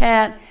we just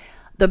had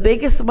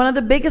one of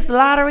the biggest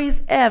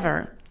lotteries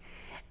ever.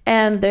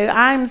 And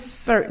I'm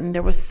certain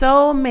there were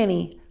so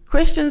many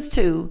Christians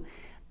too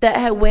that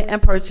had went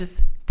and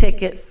purchased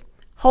tickets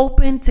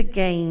hoping to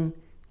gain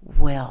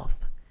wealth.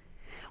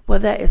 Well,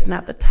 that is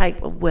not the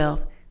type of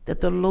wealth that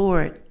the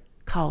Lord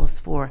calls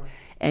for.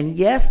 And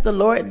yes, the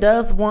Lord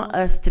does want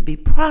us to be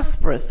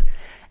prosperous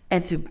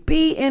and to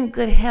be in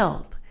good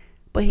health,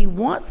 but he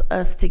wants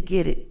us to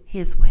get it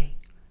his way,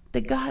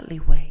 the godly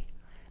way,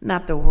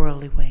 not the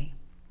worldly way.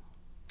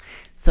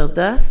 So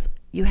thus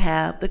you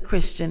have the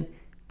Christian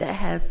that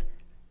has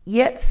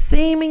yet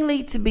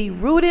seemingly to be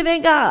rooted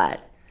in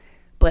God,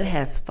 but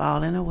has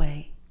fallen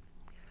away.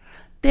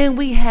 Then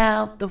we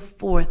have the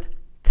fourth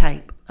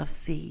type of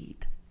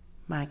seed.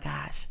 My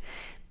gosh.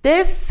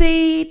 This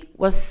seed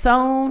was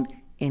sown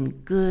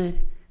in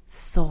good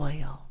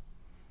soil,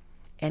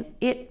 and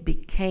it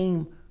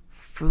became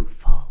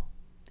fruitful.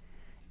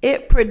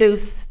 It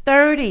produced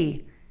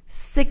 30,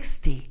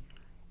 60,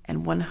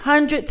 and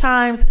 100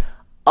 times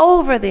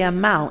over the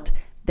amount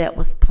that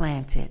was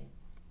planted.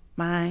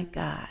 My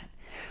God.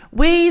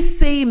 We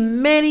see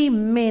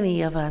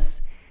many of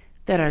us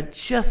that are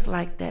just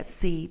like that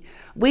seed.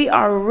 We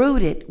are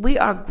rooted, we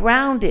are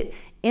grounded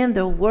in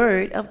the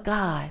Word of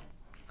God.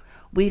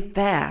 We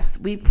fast,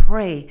 we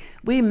pray,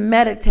 we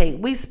meditate,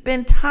 we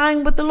spend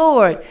time with the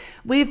Lord,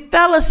 we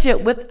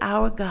fellowship with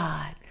our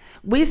God.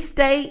 We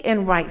stay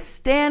in right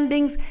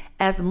standings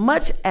as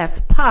much as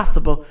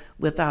possible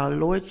with our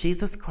Lord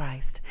Jesus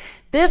Christ.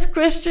 This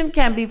Christian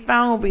can be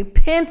found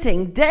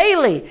repenting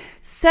daily,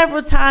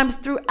 several times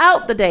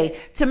throughout the day,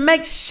 to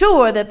make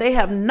sure that they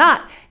have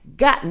not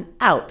gotten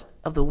out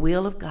of the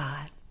will of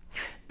God.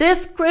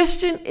 This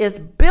Christian is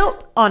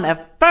built on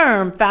a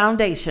firm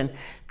foundation.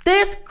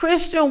 This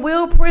Christian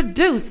will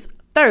produce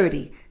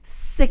 30,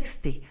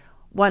 60,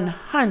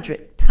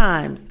 100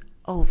 times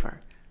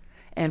over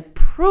and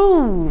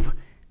prove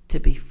to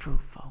be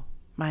fruitful.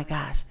 My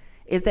gosh,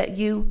 is that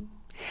you?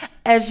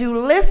 As you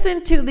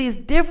listen to these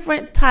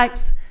different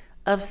types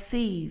of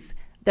seeds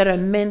that are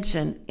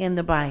mentioned in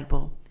the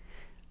Bible,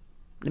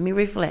 let me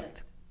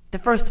reflect. The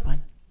first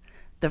one,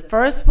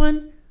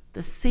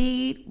 the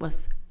seed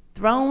was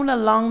thrown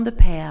along the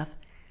path,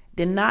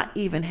 did not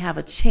even have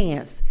a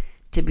chance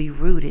to be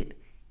rooted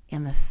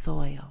in the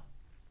soil.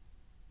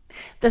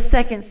 The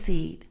second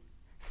seed,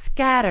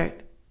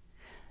 scattered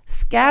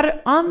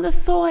on the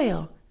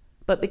soil,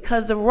 but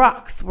because the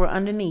rocks were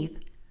underneath,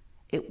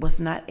 it was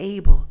not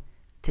able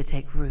to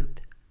take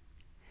root.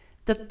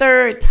 The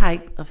third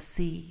type of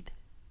seed,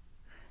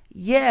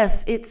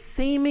 yes, it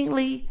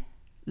seemingly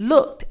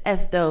looked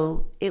as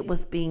though it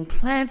was being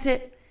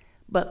planted,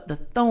 but the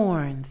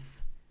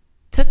thorns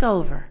took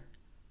over.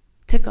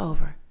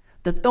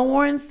 The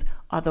thorns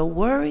are the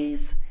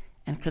worries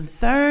and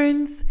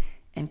concerns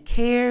and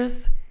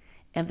cares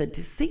and the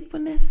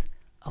deceitfulness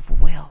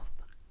of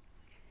wealth.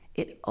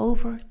 It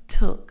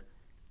overtook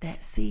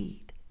that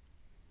seed.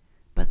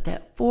 But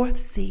that fourth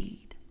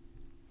seed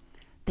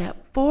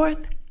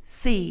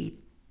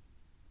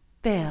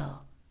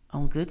fell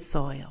on good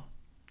soil.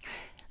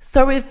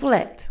 So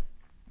reflect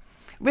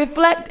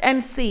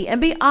and see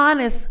and be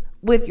honest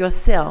with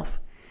yourself.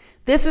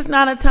 This is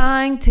not a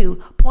time to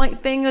point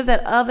fingers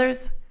at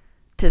others,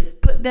 to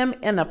put them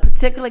in a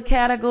particular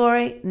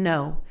category.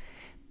 No,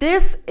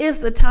 this is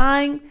the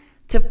time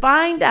to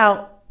find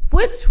out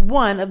which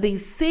one of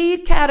these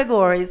seed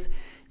categories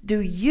do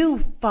you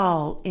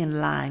fall in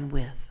line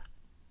with.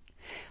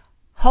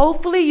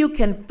 Hopefully you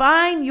can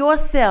find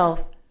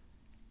yourself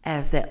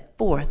as that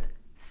fourth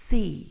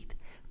seed,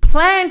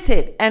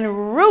 planted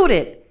and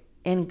rooted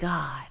in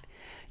God.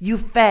 You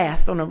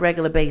fast on a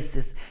regular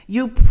basis.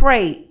 You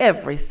pray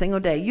every single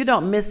day. You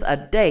don't miss a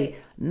day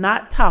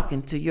not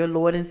talking to your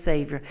Lord and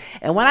Savior.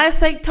 And when I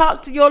say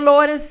talk to your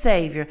Lord and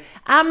Savior,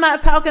 I'm not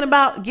talking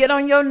about get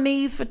on your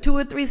knees for 2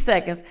 or 3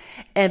 seconds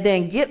and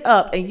then get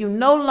up and you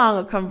no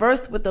longer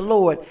converse with the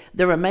Lord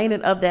the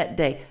remaining of that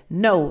day.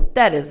 No,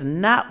 that is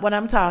not what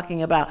I'm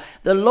talking about.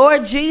 The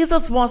Lord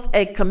Jesus wants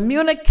a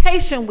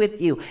communication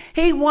with you.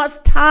 He wants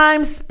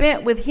time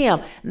spent with him,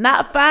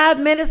 not 5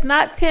 minutes,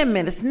 not 10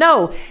 minutes.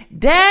 No,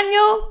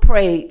 Daniel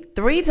prayed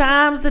 3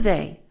 times a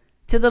day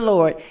to the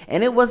Lord,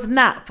 and it was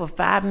not for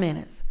 5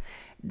 minutes.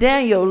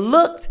 Daniel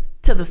looked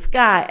to the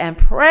sky and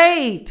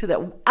prayed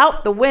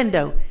out the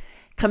window,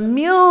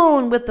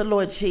 commune with the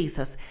Lord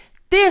Jesus.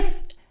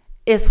 This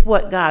is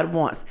what God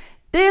wants.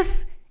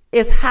 This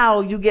is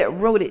how you get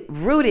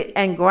rooted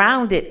and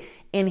grounded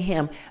in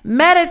him,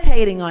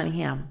 meditating on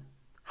him.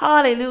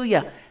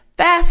 Hallelujah.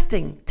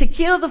 fasting to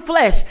kill the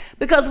flesh,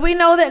 because we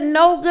know that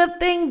no good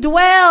thing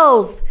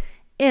dwells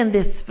in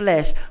this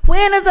flesh.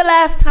 When is the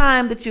last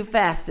time that you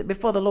fasted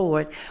before the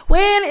Lord?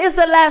 When is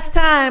the last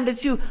time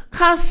that you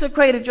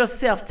consecrated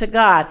yourself to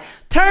God,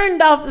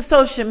 turned off the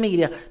social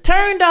media,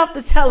 turned off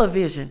the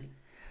television,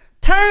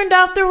 turned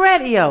off the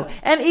radio,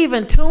 and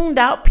even tuned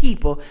out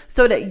people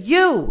so that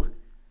you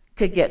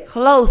could get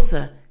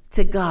closer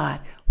to God?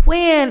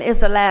 When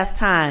is the last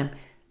time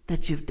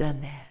that you've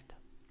done that?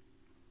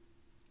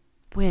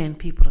 When,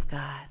 people of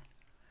God?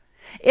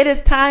 It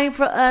is time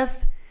for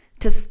us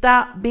to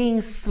stop being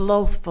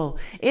slothful.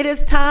 It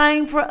is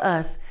time for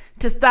us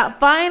to stop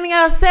finding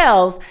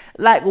ourselves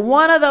like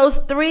one of those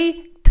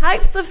 3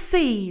 types of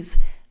seeds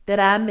that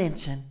I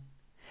mentioned.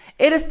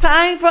 It is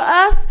time for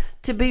us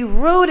to be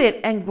rooted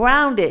and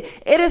grounded.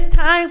 It is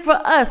time for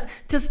us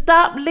to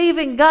stop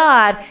leaving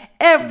God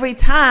every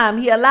time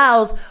he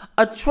allows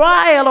a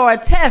trial or a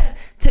test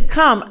to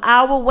come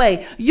our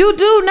way. You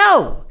do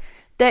know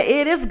that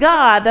it is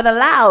God that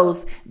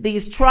allows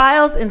these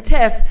trials and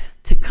tests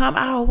to come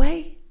our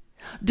way.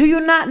 Do you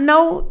not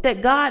know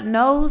that God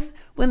knows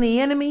when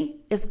the enemy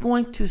is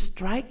going to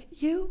strike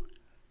you?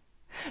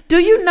 Do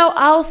you know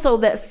also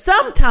that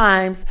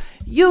sometimes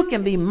you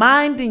can be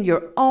minding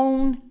your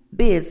own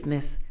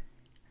business?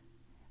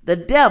 The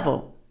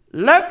devil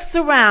lurks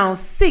around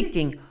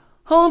seeking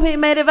whom he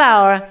may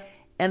devour,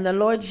 and the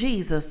Lord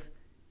Jesus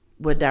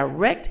will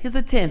direct his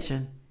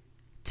attention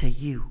to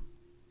you.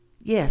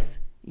 Yes,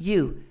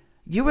 you.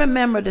 You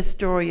remember the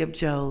story of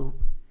Job.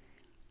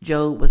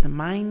 Job was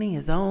minding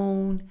his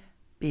own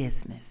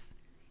business,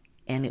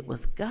 and it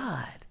was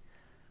God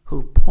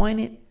who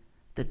pointed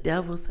the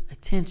devil's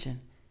attention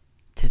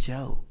to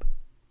Job.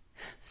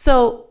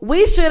 So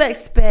we should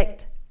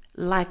expect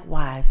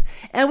likewise,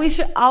 and we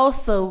should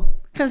also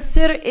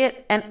consider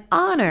it an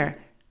honor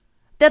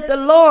that the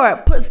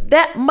Lord puts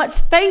that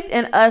much faith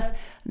in us,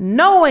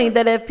 knowing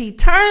that if he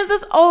turns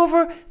us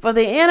over for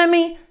the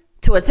enemy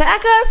to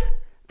attack us,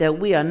 that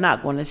we are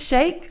not going to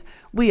shake,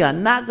 we are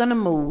not going to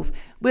move.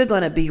 We're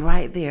going to be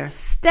right there,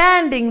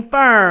 standing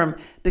firm,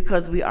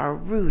 because we are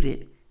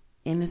rooted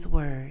in his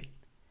word.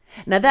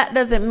 Now, that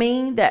doesn't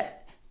mean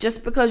that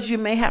just because you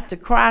may have to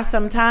cry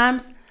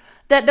sometimes,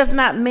 that does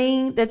not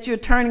mean that you're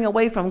turning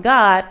away from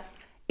God.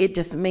 It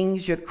just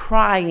means you're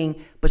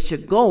crying, but you're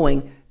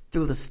going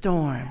through the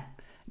storm.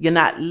 You're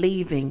not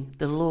leaving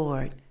the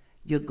Lord.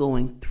 You're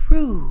going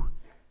through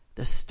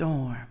the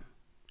storm.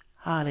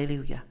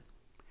 Hallelujah.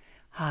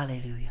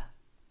 Hallelujah.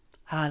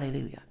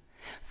 Hallelujah.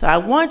 So I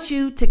want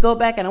you to go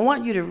back and I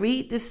want you to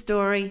read this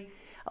story.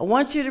 I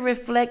want you to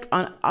reflect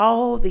on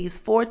all these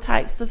 4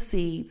 types of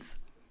seeds.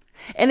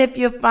 And if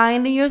you're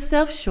finding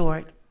yourself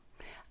short,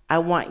 I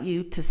want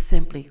you to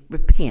simply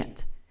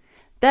repent.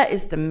 That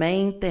is the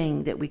main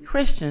thing that we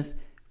Christians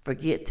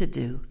forget to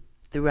do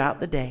throughout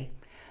the day.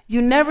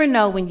 You never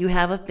know when you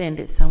have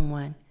offended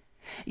someone.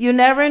 You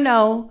never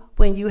know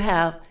when you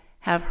have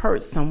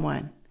hurt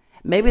someone.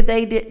 Maybe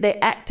they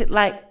acted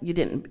like you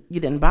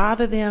didn't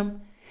bother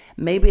them.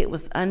 Maybe it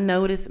was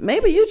unnoticed.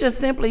 Maybe you just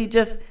simply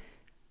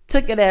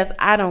took it as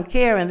I don't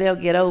care and they'll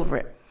get over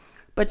it.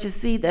 But you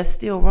see, that's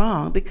still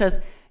wrong, because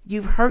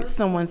you've hurt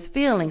someone's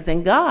feelings,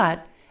 and God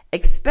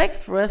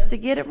expects for us to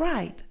get it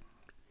right.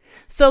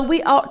 So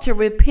we ought to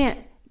repent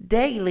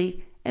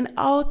daily and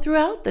all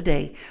throughout the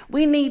day.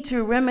 We need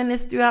to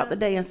reminisce throughout the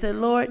day and say,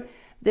 Lord,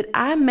 did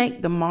I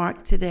make the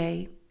mark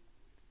today?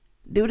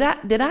 Did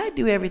I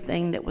do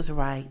everything that was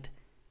right?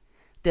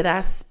 Did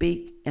I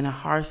speak in a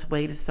harsh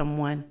way to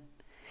someone?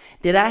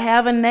 Did I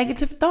have a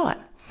negative thought?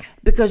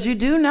 Because you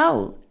do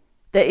know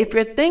that if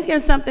you're thinking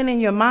something in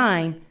your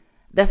mind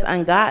that's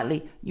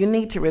ungodly, you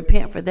need to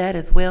repent for that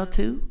as well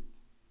too.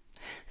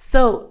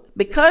 So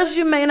because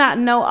you may not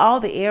know all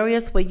the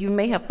areas where you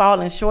may have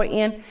fallen short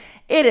in,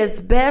 it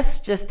is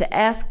best just to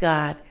ask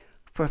God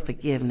for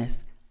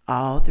forgiveness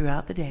all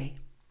throughout the day.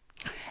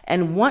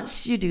 And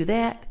once you do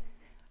that,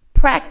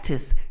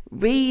 practice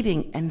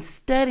reading and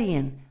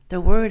studying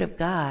the Word of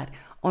God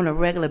on a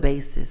regular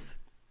basis.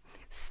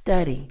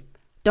 Study.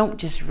 Don't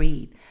just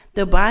read.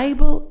 The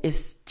Bible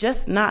is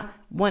just not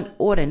one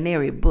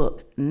ordinary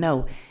book.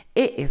 No,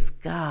 it is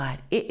God.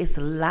 It is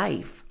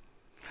life.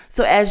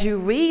 So as you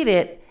read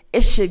it,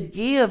 it should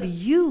give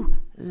you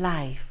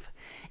life.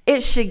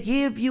 It should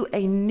give you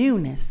a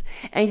newness.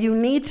 And you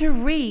need to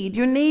read.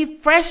 You need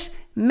fresh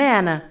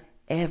manna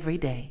every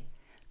day.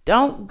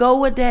 Don't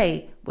go a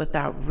day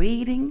without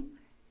reading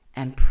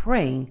and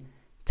praying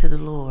to the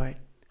Lord.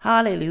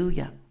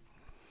 Hallelujah.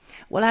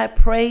 Well, I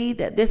pray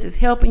that this is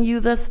helping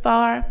you thus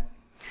far.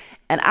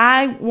 And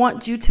I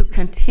want you to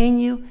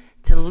continue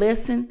to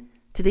listen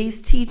to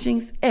these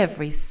teachings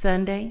every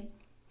Sunday.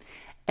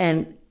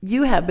 And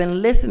you have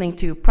been listening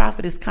to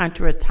Prophetess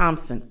Contura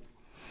Thompson.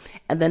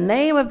 And the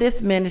name of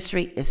this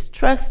ministry is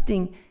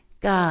Trusting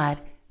God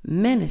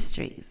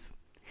Ministries.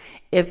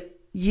 If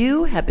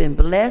you have been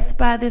blessed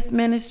by this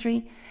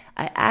ministry,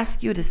 I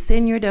ask you to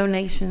send your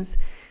donations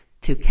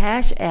to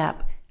Cash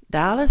App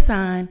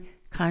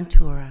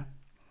 $Contura.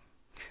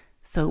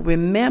 So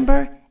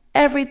remember,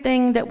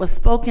 everything that was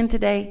spoken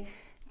today,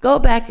 go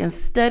back and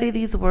study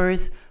these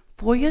words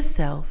for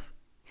yourself.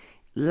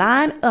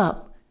 Line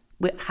up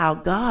with how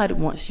God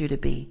wants you to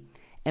be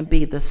and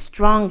be the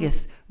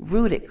strongest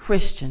rooted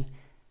Christian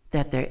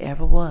that there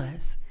ever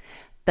was.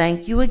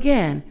 Thank you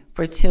again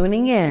for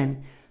tuning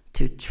in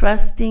to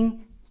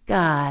Trusting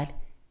God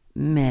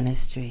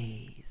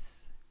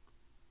Ministries.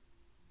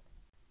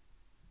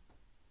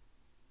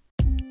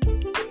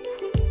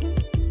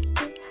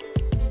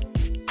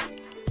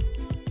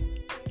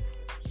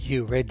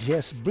 You were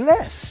just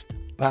blessed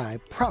by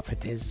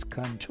Prophetess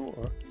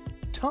Contura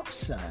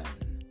Thompson,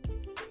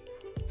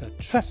 the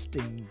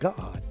Trusting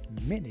God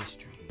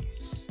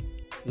Ministries,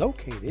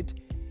 located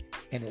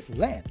in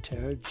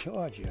Atlanta,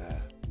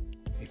 Georgia.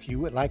 If you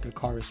would like to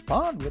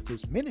correspond with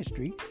this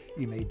ministry,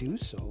 you may do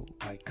so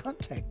by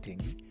contacting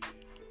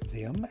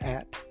them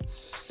at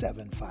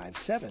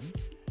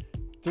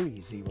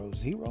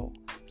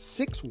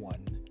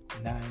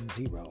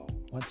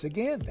 757-300-6190. Once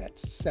again,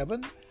 that's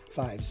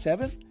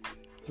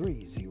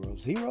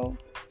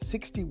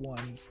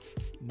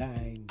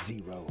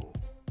 757-300-6190.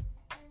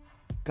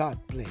 God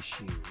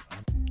bless you.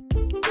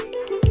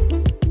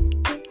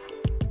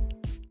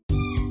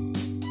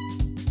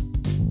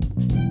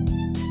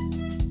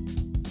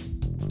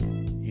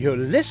 You're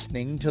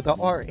listening to the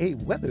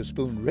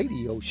R.A.Weatherspoon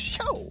radio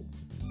show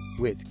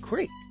with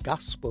great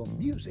gospel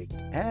music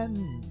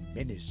and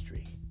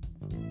ministry.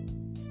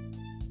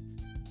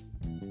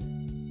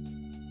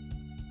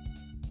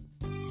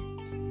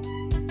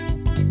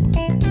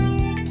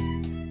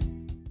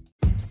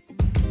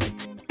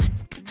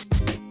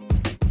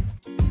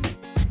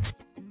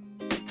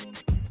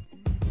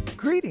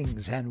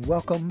 Greetings and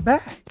welcome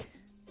back.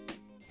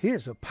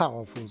 Here's a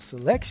powerful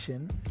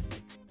selection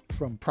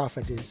from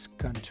Prophetess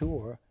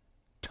Contura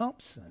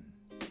Thompson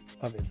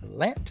of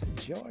Atlanta,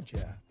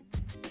 Georgia.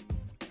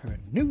 Her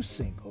new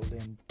single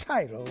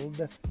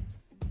entitled,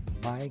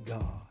 My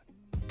God.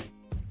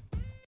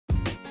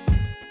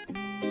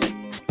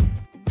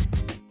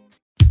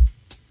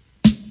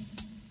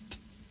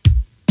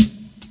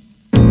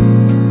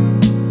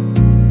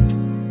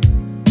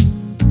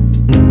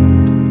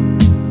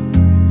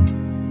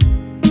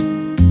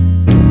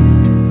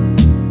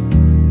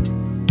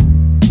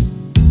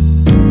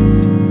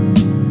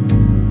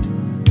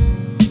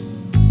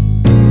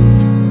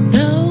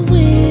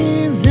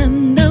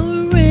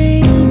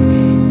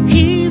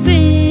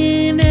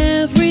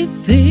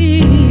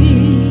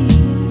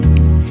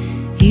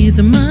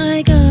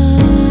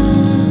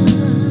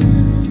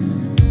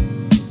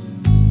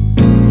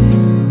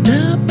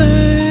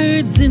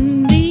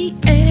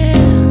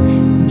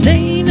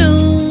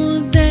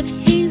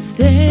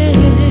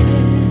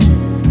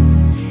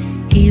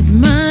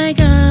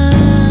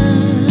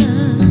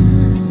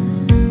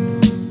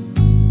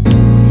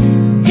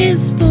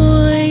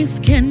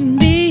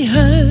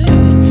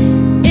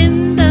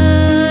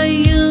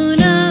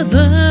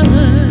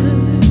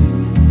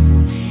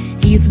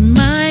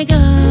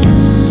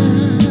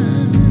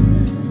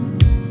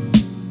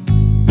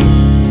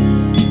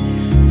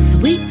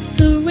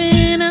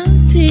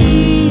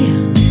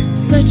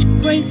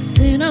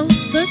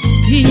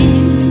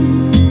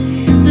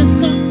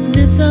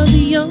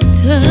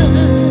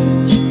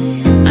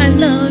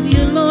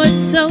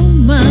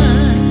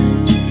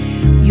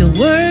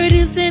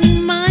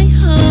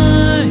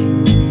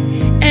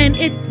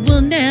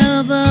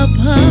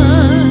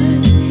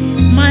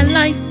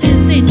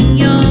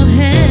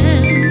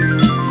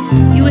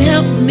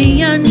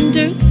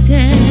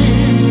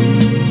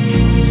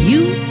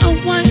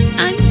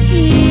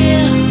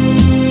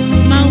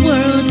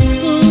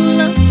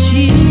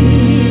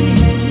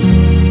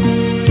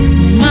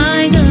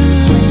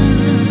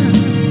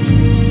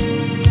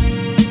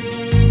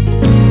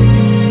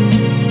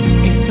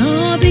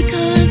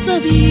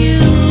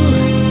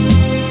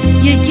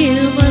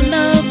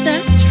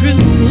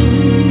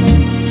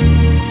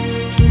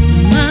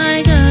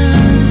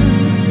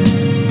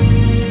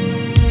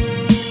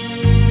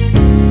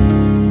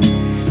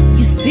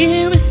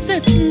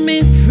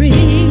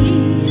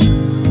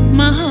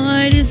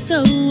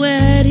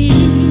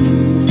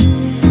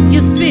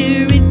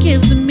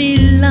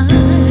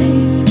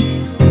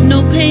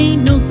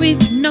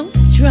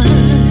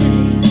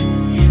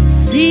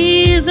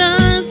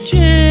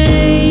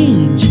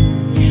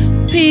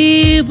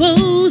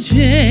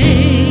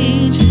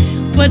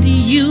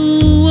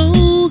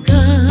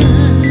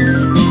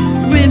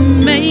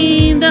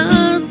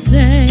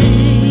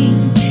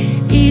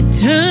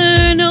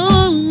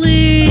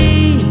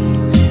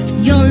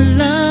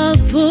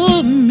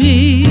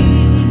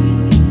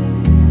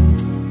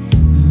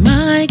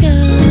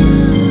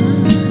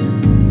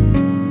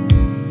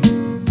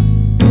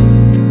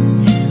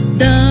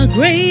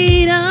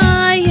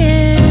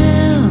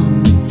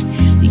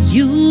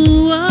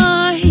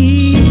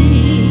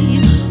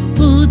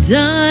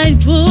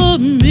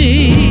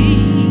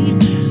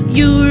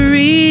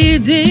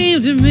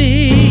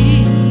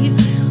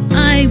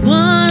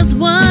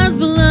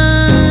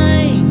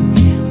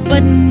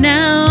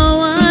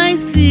 Now I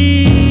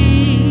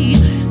see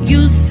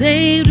you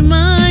saved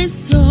my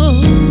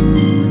soul.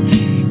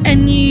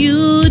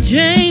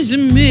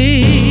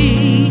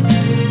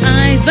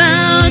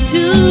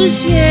 to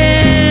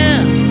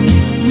share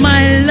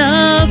my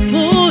love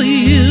for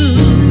you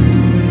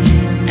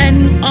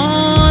and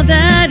all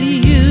that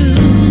you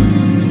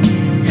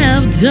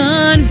have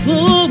done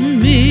for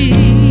me.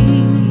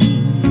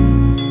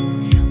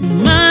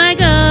 My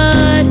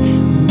God,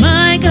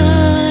 my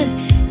God,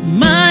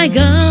 my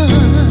God.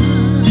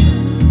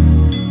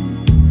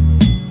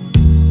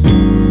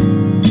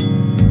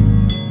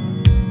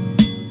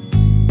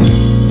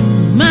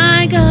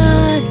 My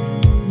God,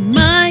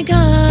 my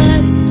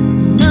God,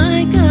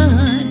 my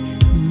God,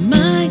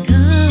 my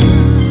God.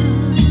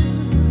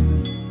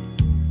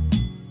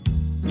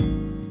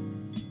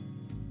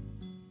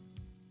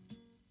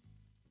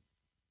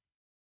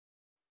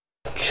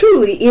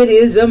 Truly, it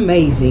is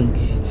amazing.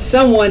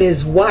 Someone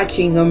is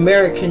watching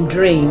American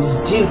dreams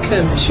do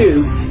come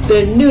true.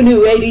 The new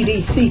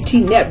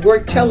ADDCT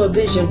network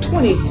television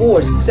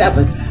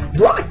 24/7,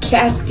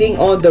 broadcasting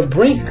on the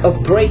brink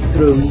of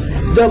breakthrough.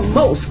 The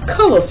most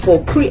colorful,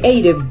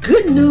 creative,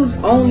 good news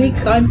only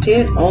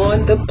content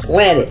on the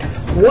planet.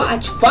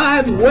 Watch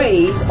 5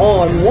 ways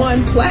on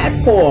one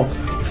platform.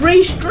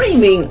 Free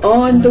streaming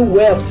on the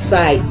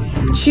website.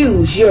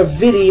 Choose your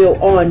video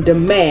on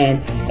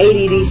demand.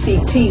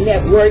 ADDCT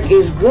network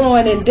is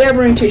growing,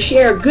 endeavoring to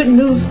share good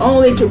news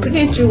only to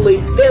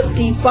potentially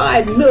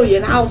 55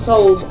 million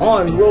households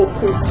on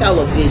Roku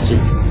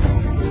televisions.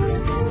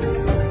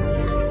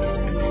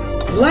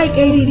 Like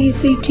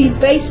ADDCT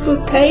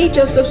Facebook page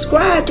or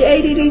subscribe to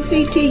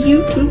ADDCT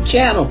YouTube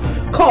channel.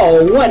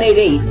 Call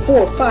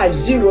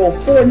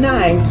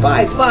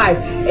 1-888-450-4955,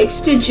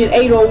 extension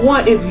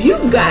 801 if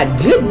you've got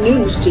good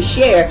news to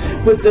share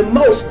with the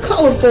most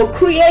colorful,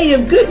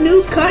 creative, good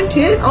news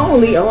content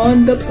only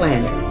on the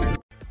planet.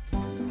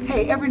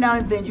 Hey, every now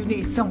and then you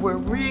need somewhere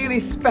really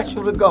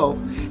special to go,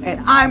 and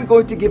I'm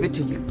going to give it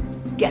to you.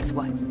 Guess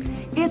what?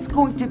 It's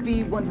going to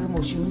be one of the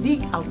most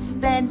unique,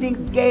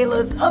 outstanding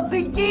galas of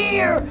the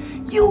year.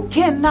 You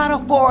cannot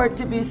afford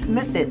to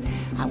miss it.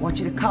 I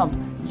want you to come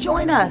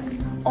join us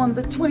on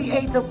the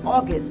 28th of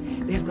August.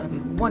 There's going to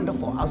be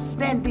wonderful,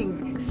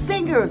 outstanding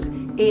singers.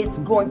 It's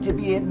going to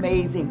be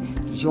amazing.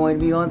 Join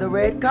me on the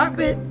red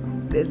carpet.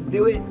 Let's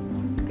do it.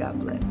 God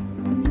bless.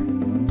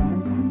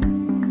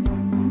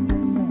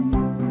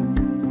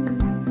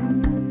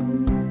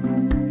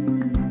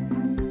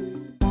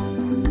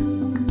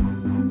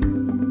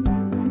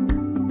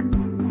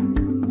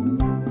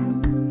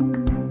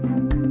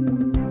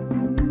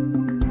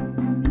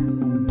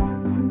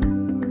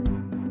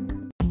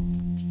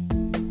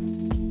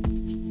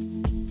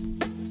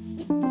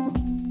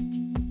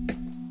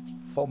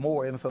 For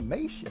more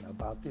information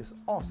about this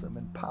awesome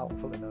and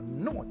powerful and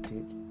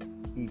anointed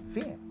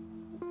event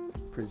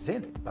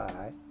presented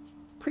by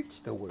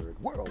Preach the Word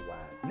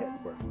Worldwide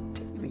Network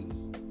TV,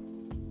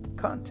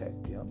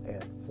 contact them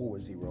at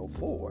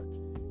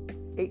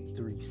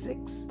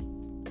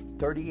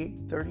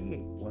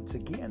 404-836-3838. Once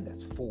again,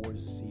 that's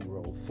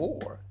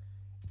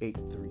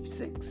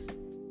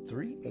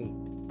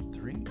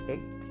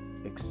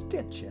 404-836-3838,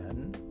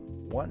 extension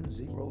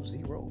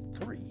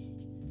 1003,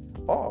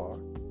 or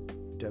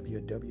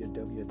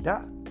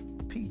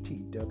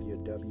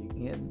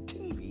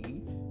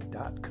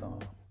www.ptwwntv.com.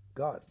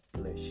 God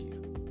bless you.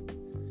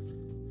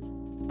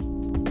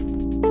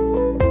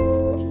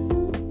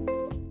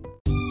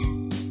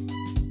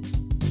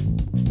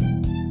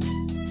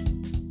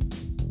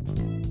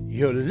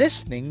 You're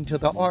listening to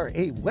the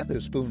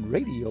R.A.Weatherspoon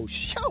radio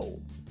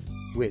show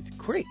with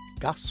great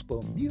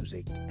gospel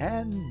music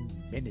and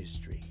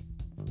ministry.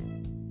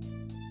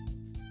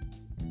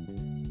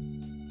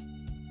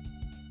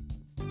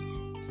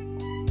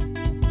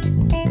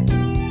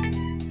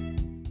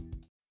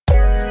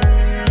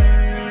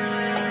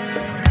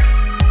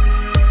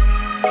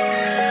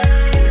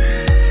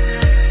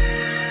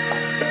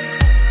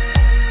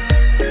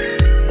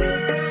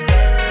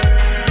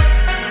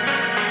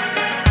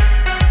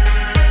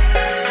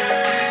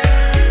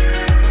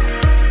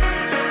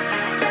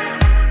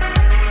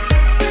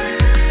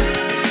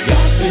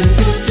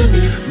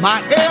 My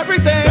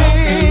everything,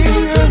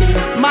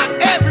 my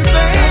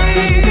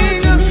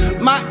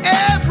everything, my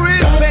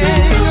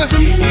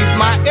everything, he's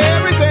my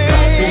everything.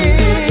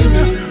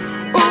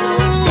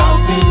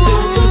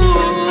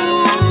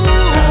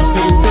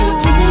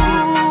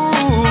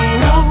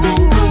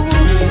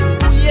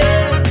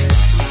 Yeah.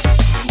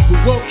 Who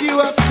woke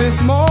you up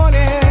this morning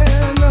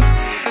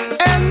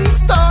and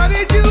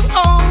started you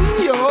on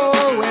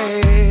your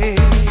way?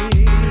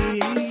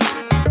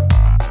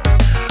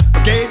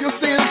 Gave your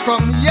sins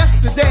from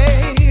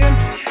yesterday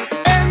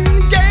and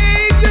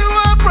gave you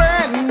a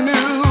brand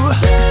new.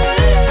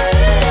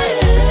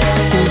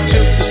 Who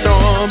took the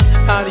storms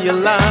out of your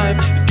life,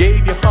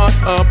 gave your heart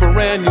a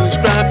brand new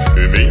stripe,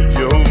 and made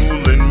you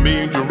whole and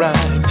made you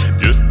right.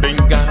 Just thank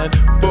God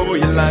for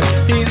your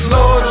life. He's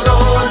Lord of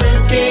Lords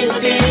and King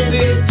of Kings.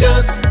 He's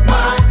just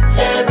my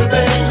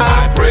everything.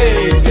 I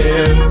praise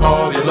Him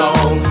all day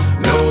long.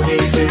 Know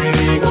He's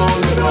sitting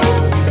on the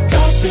throne.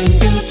 God's been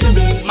good to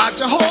me. My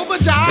Jehovah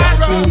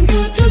Jireh,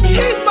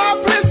 He's my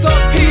Prince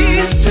of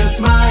Peace. Just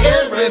my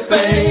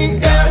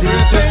Everything,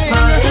 everything,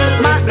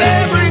 my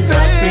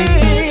everything.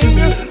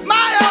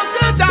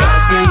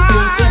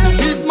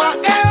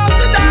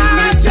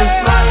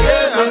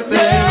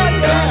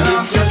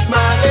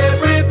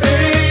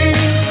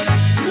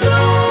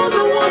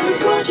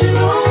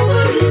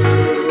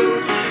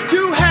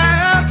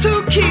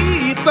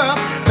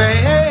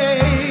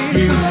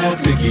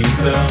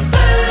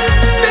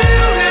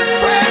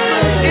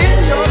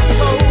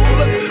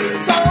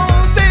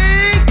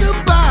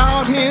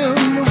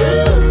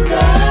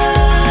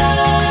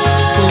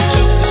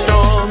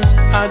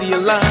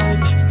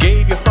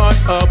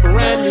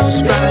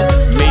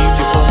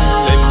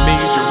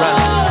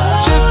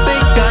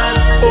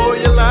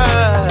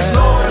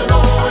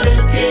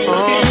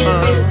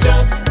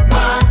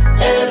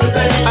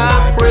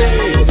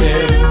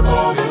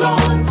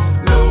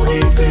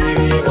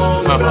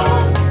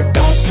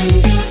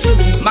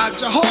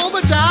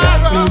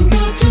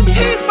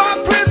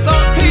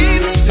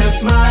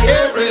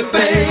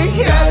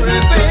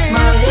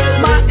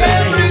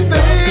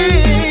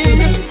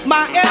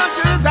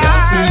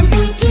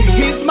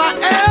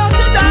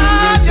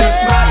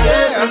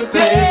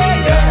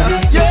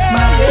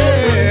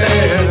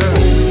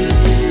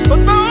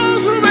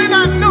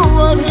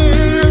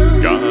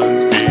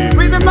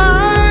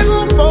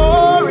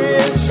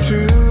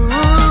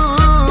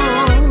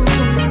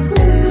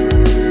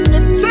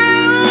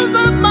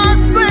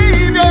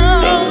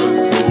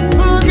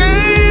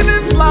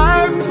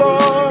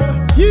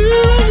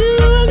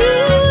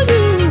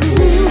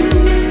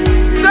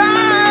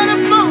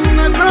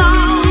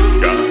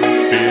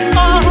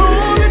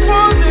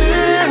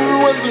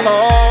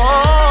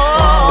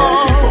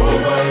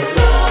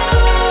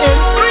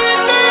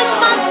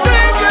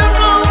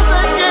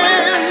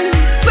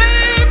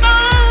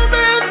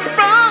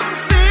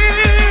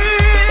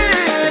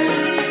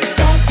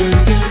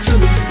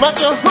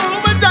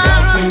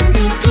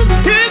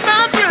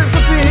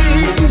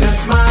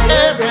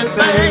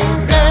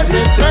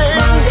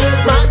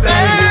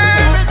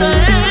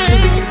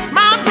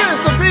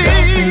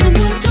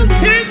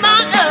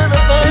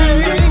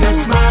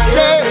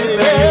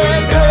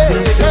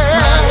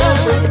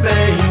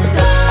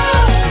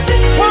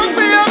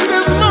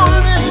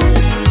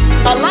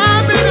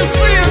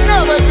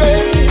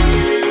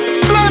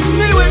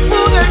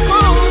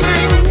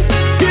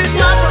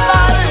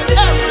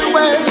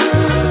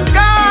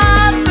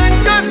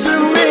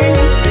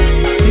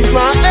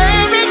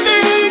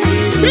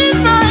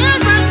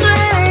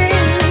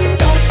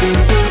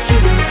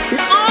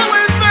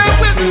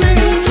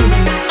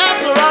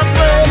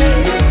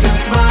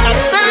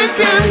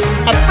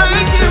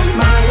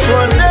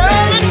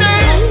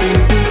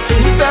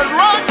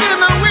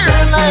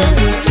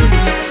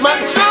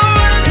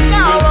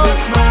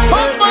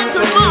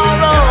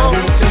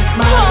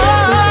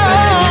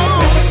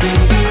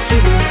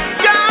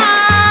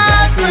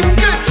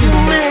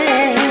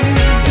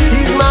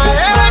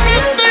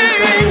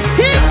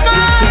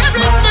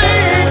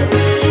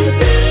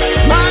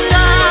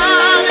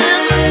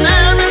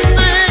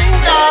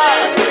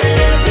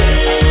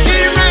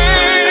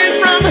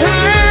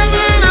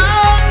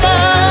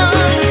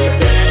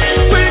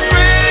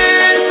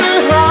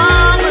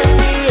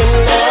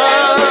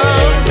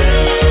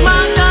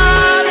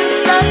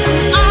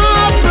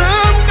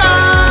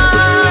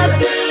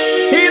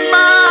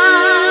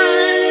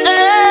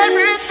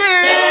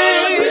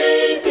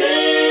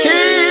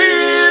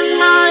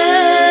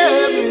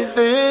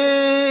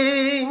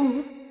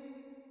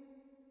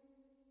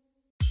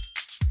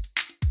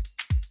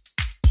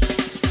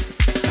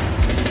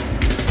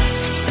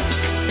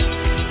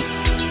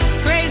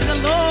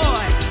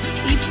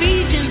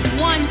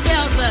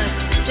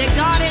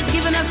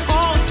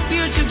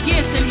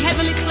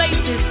 heavenly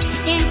places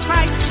in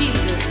Christ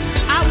Jesus.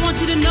 I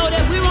want you to know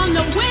that we're on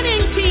the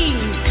winning team.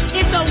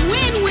 It's a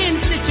win-win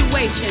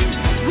situation.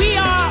 We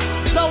are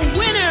the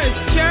winners,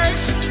 church.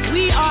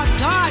 We are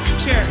God's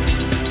church.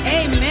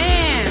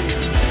 Amen.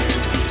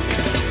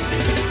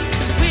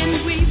 When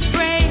we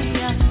pray,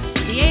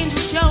 the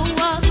angels show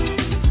up.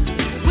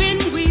 When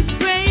we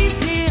praise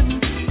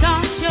Him,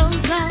 God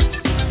shows up.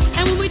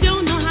 And when we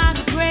don't know how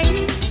to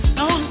pray,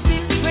 the Holy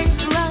Spirit prays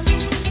for us.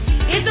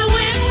 It's a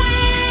win-win.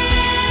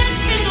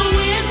 It's a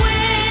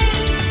win-win.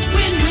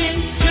 Win-win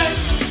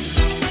church.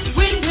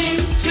 Win-win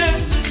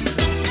church.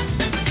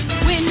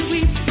 When we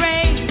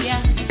pray,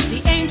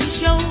 the angels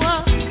show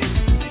up.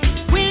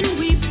 When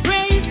we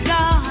praise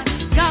God,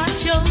 God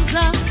shows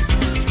up.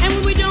 And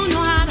when we don't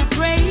know how to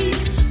pray,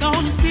 the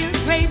Holy Spirit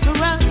prays for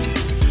us.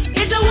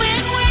 It's a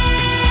win-win.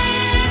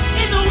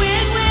 It's a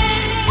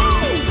win-win.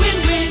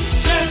 Win-win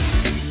church.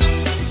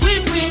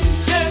 Win-win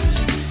church.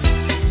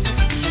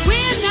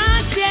 We're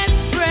not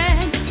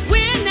desperate.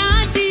 We're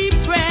not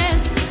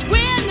depressed.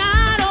 We're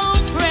not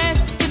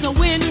oppressed. It's a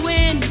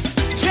win-win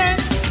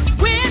church.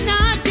 We're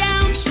not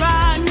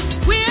downtrodden.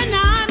 We're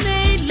not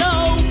made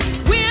low.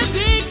 We're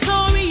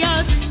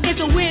victorious. It's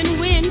a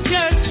win-win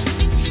church.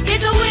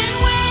 It's a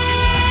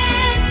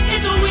win-win.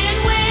 It's a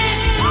win-win.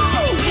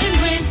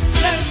 Win-win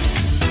church.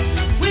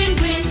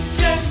 Win-win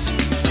church.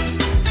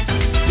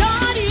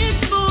 God is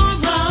for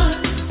us.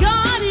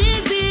 God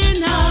is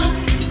in us.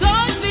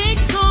 God's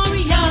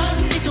victorious.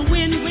 It's a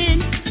win-win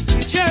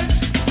church.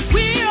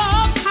 We're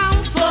all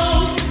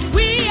powerful.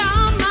 We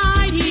are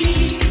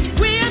mighty.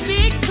 We're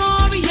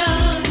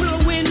victorious. We're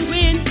a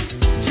win-win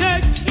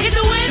church. It's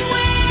a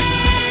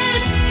win-win.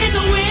 It's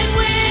a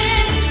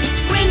win-win.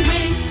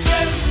 Win-win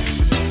church.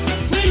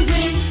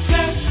 Win-win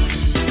church.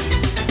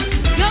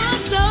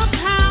 God's the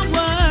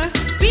power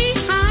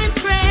behind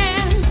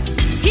prayer.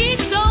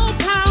 He's so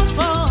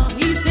powerful.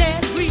 He's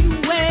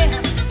everywhere.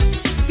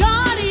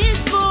 God is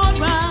for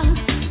us.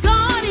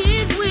 God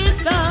is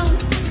with us.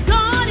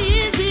 God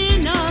is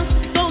in us.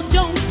 So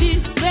don't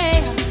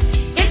despair.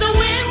 It's a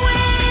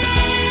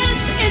win-win.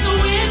 It's a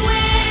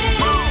win-win.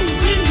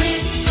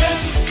 Win-win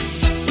church.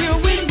 We're a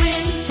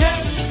win-win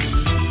church.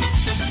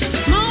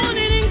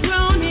 Moaning and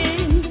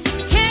groaning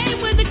came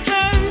with a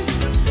curse,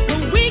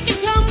 but we can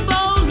come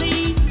boldly.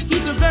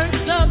 He's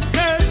reversed the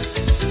curse.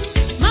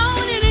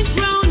 Moaning and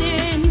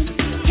groaning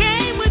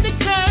came with a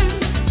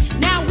curse.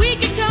 Now we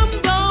can come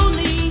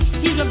boldly.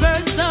 He's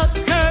reversed the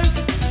curse.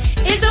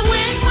 It's a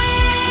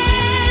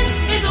win-win.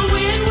 It's a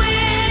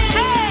win-win.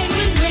 Hey,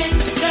 win-win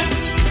church.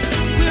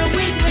 We're a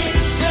win-win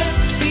church.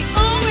 We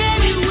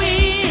already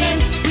win.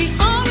 We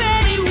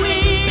already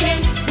win.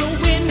 We're a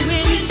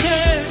win-win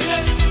church.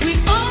 We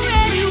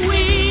already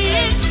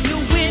win. We're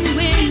a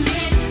win-win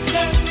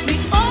church. We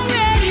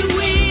already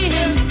win.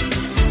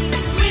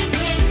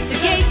 The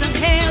gates of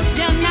hell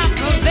shall not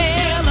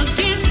prevail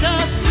against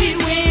us. We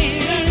win.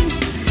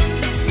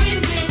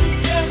 Win-win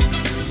church.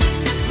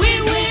 We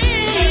win.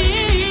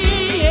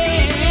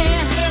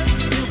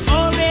 You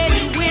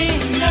already win.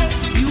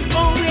 You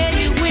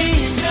already win.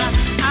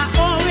 I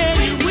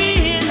already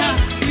win.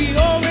 We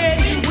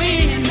already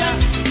win.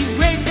 He's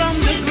raised from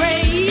the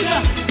grave.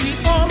 We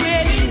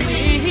already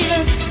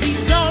win.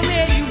 He's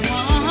already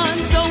won.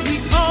 So we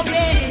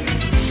already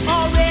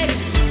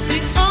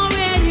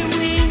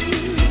win.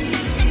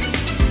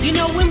 You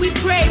know, when we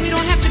pray, we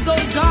don't have to go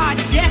to God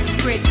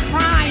desperate,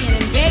 crying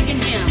and begging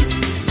Him.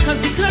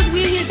 Because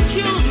we're His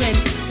children,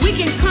 we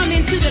can come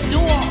into the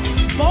door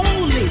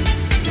boldly.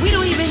 We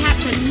don't even have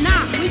to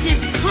knock. We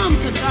just come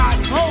to God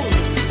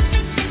boldly.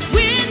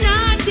 We're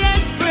not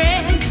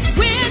desperate.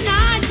 We're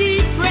not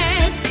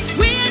depressed.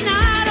 We're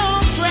not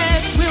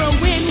oppressed. We're a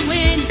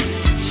win-win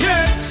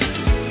church.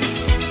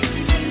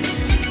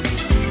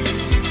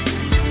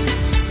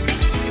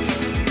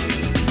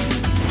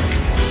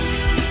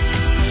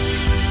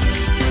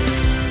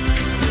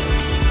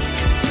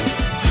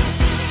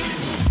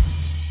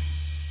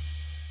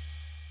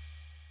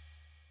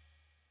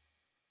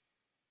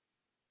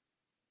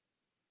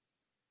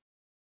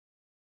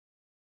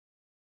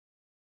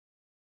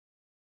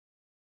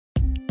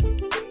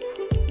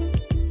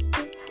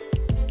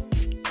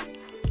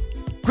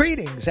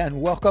 Greetings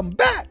and welcome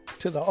back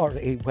to the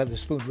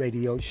R.A.Weatherspoon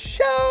Radio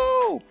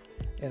Show.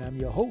 And I'm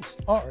your host,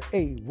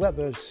 R.A.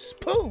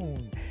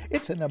 Weatherspoon.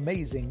 It's an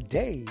amazing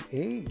day,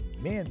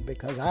 amen,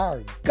 because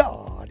our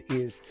God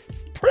is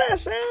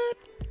present.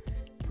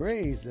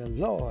 Praise the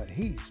Lord.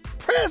 He's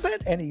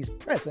present and He's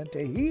present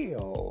to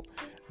heal.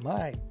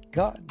 My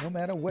God, no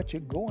matter what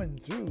you're going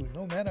through,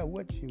 no matter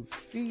what you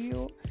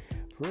feel,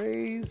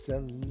 praise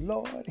the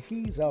Lord.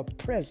 He's a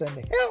present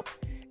help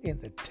in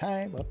the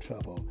time of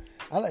trouble.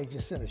 I'd like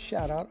to send a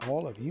shout out to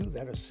all of you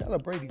that are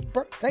celebrating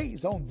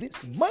birthdays on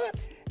this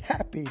month.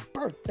 Happy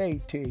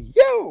birthday to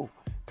you.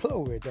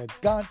 Glory to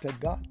God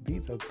be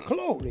the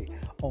glory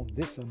on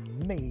this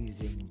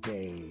amazing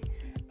day.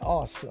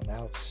 Awesome,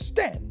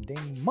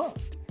 outstanding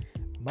month.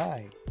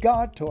 My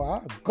God, to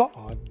our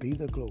God be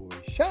the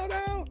glory. Shout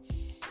out,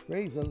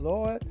 praise the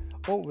Lord,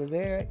 over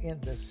there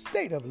in the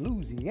state of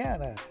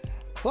Louisiana.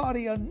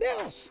 Claudia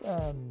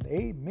Nelson,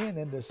 amen,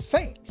 and the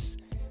saints,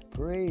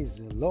 praise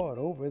the Lord,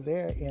 over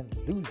there in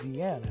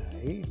Louisiana,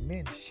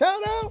 amen. Shout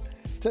out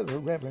to the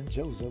Reverend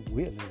Joseph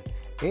Wheeler,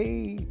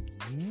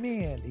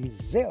 amen,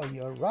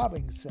 Ezelia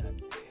Robinson,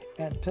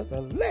 and to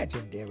the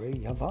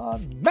legendary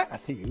Yvonne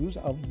Matthews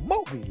of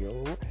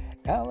Mobile,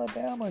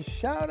 Alabama.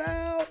 Shout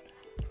out,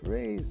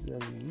 praise the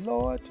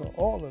Lord, to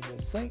all of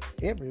the saints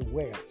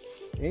everywhere,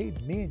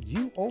 amen.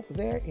 You over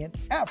there in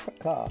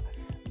Africa,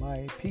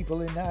 my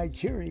people in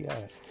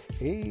Nigeria,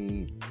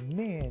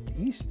 amen,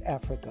 East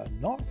Africa,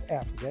 North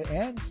Africa,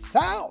 and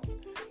South,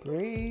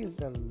 praise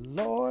the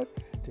Lord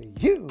to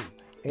you,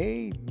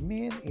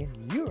 amen, in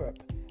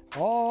Europe,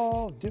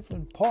 all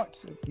different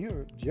parts of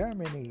Europe,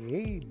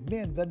 Germany,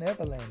 amen, the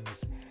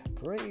Netherlands,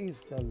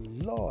 praise the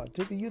Lord,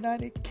 to the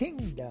United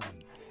Kingdom,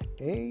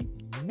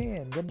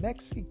 amen, to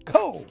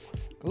Mexico,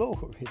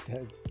 glory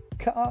to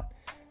God,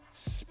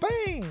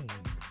 Spain,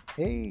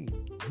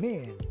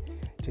 amen,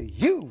 to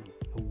you,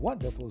 the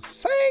wonderful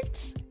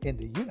saints in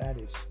the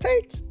United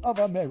States of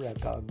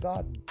America.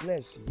 God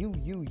bless you,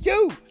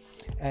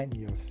 and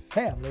your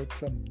family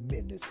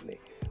tremendously.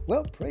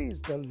 Well,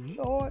 praise the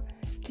Lord.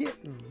 Get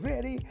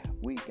ready.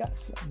 We got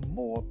some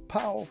more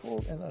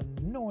powerful and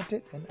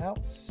anointed and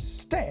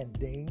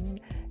outstanding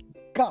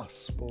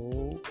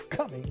gospel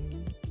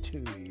coming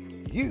to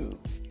you.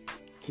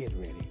 Get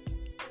ready.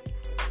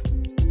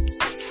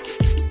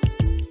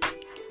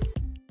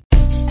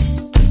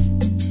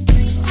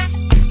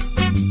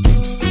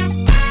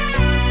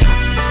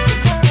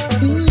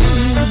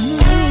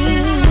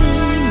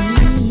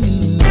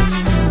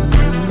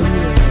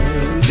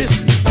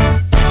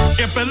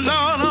 If the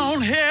Lord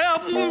don't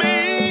help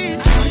me,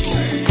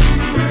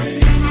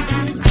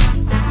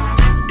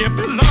 if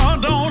the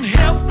Lord don't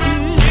help me,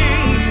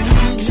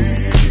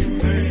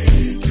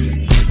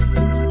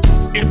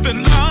 if the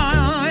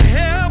Lord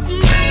help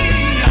me,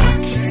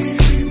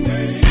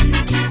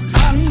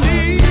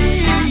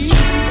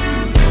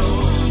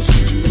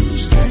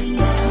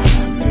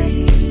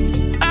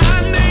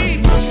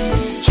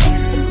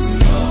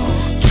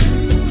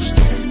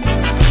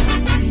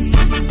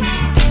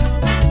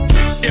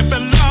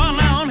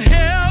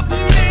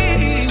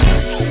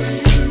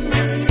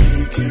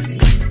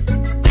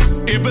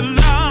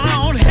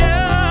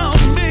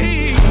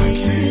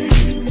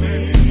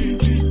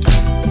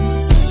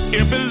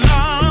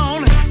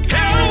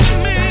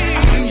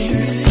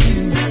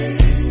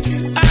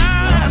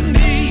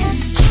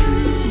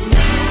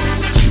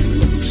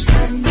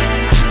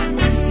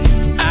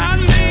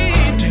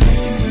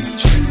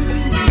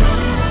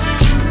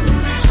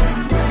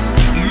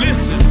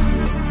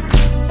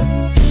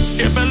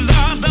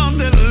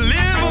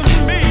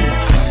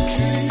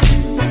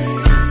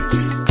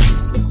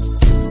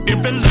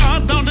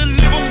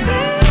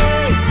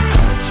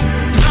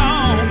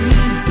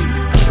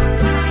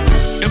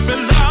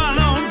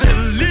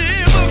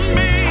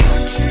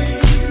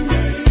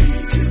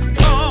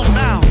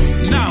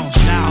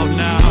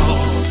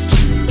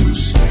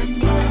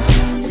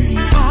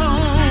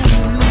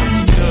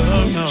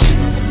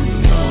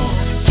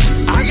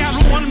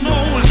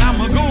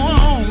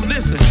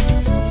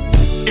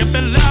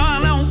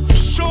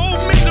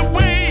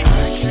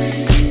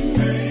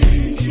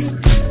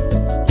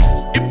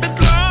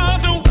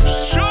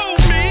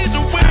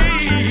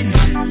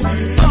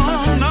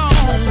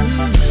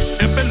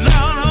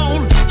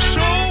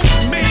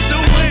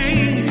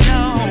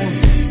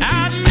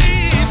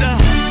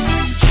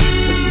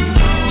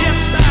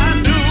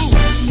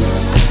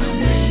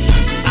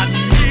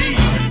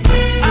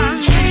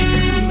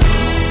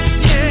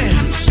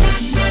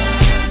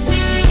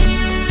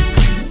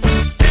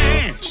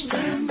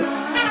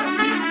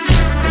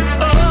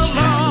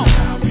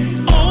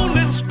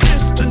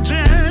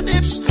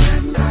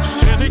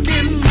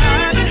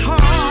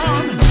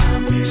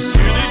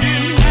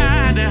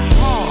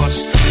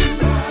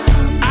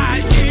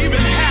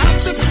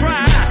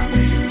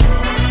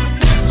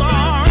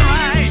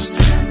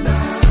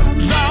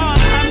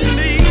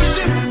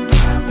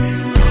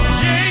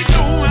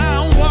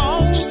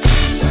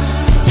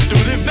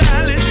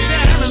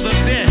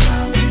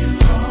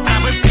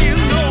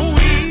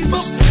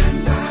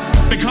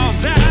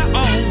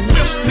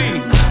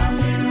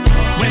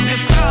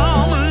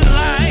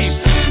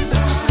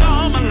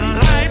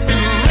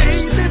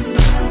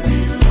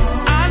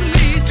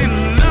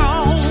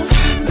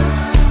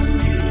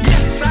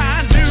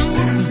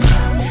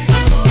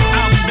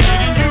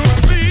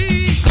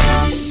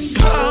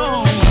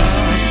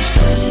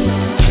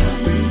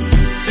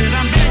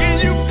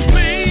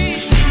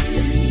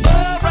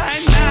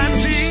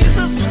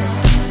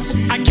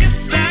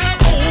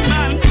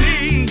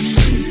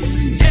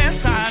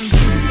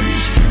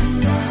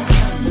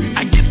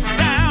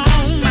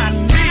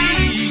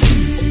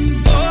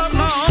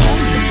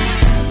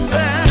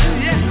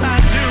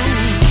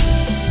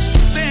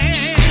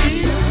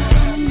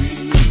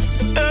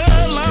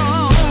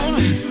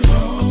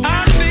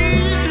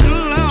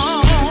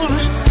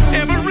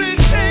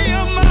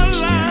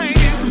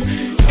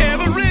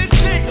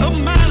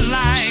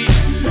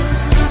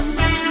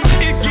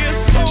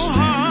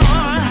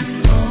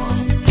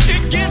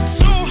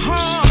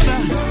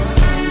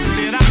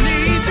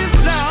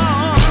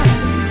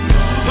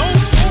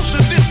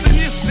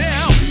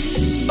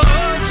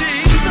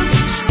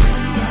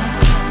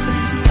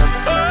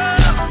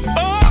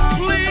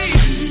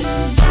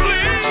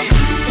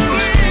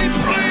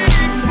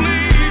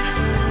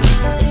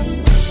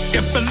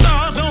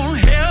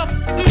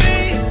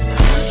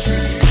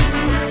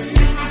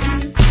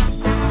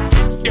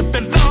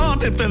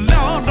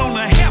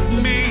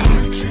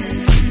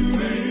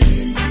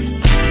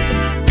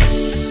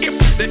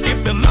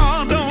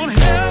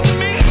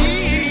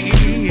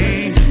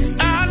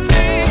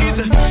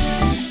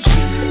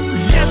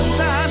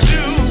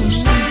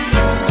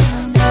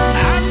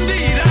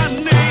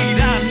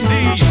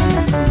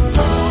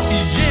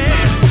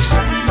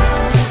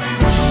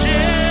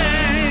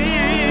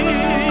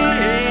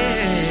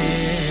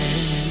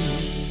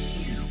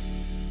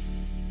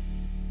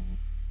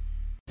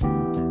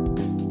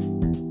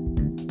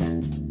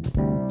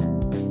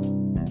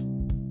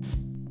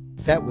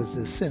 That was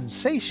the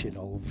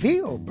sensational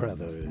Veal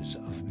Brothers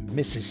of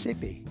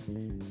Mississippi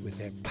with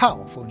their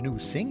powerful new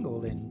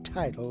single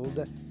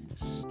entitled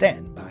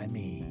Stand By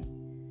Me.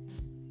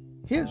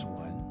 Here's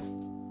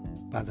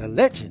one by the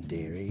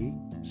legendary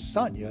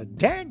Sonia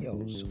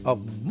Daniels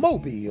of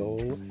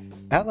Mobile,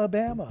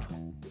 Alabama,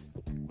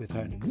 with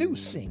her new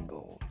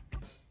single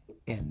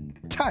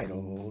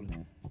entitled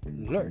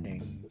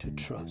Learning to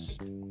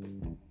Trust.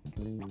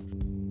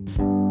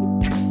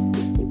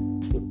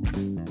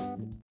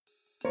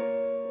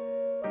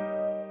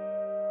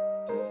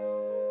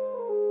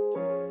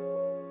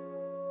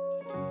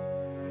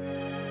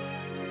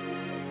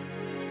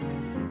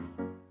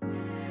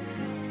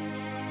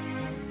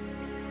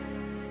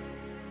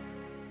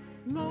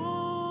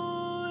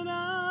 Lord,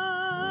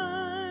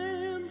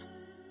 I'm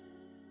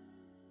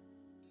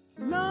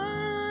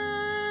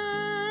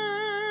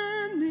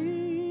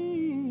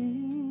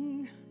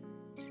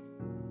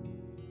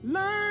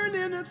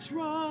learning to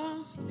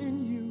trust in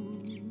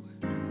you.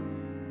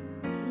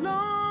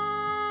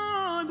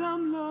 Lord,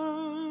 I'm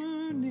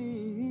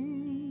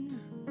learning.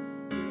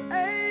 You're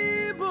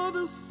able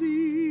to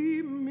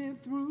see me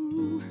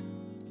through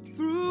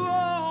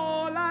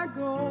all I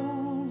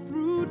go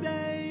through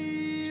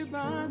day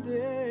by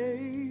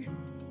day.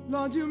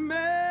 Lord, you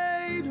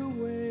made a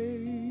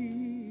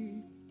way.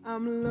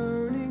 I'm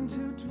learning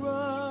to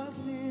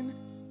trust in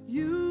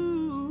you.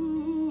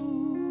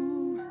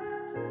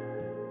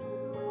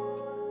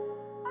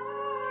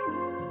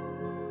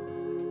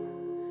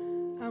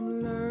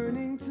 I'm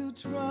learning to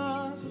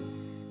trust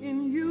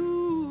in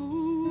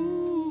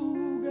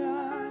you,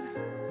 God.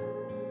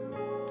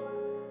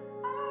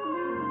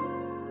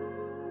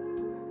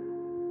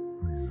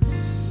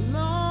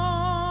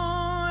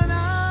 Lord, I'm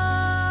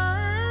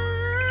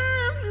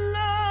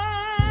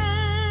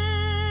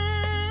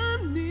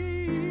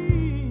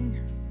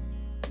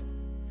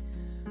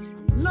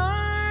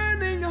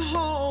learning to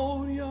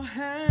hold your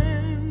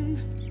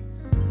hand.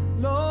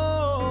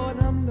 Lord,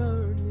 I'm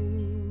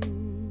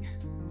learning.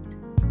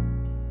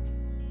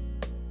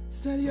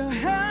 Said you're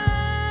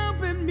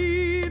helping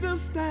me to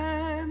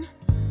stand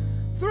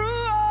through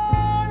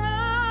all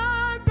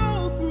I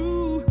go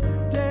through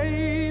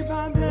day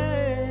by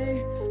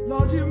day.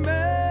 Lord, you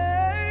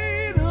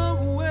made a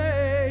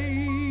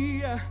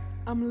way.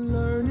 I'm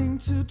learning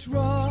to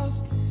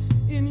trust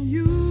in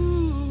you.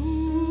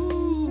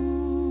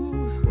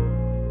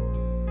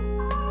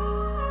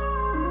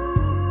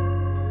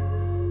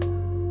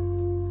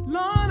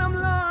 Lord, I'm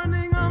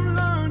learning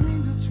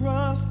to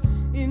trust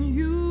in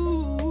you.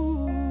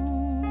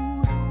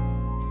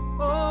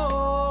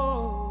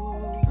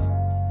 Oh,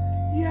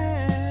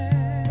 yeah.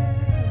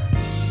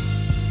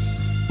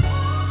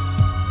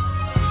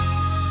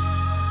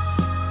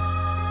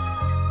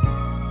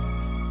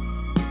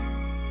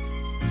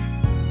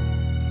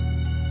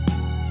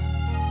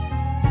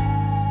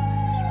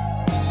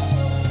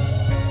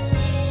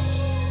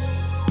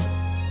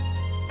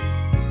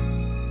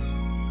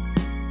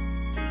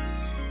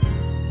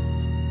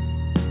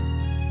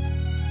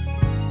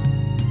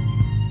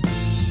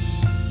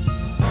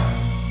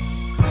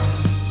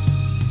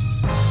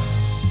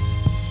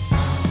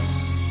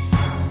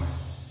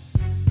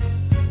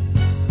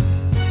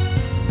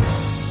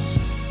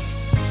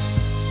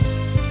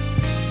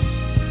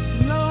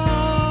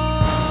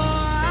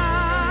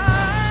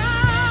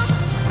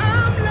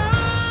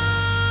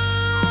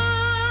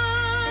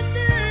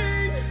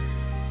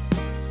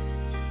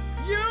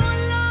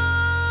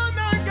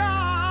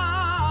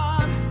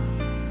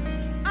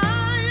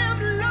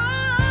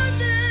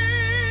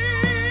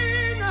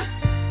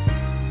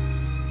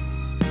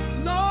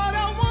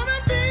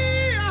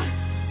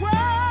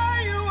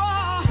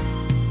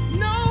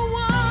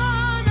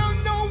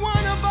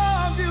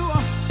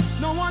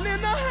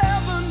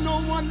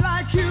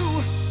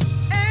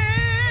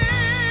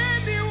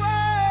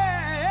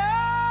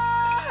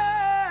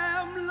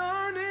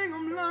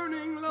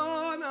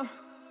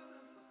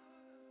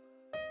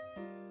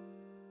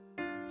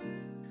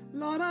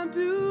 Lord, I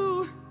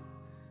do.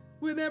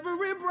 With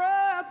every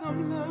breath,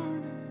 I'm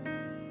learning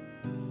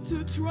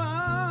to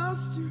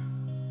trust you.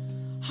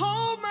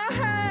 Hold my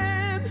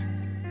hand.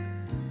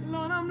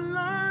 Lord, I'm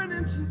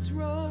learning to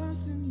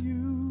trust in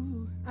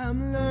you.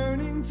 I'm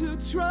learning to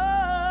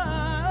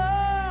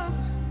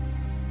trust.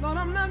 Lord,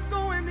 I'm not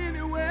going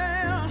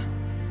anywhere.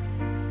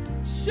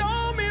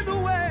 Show me the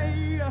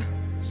way.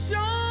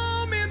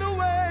 Show me the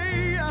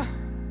way.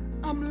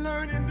 I'm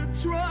learning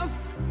to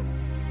trust.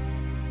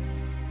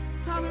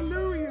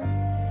 Hallelujah.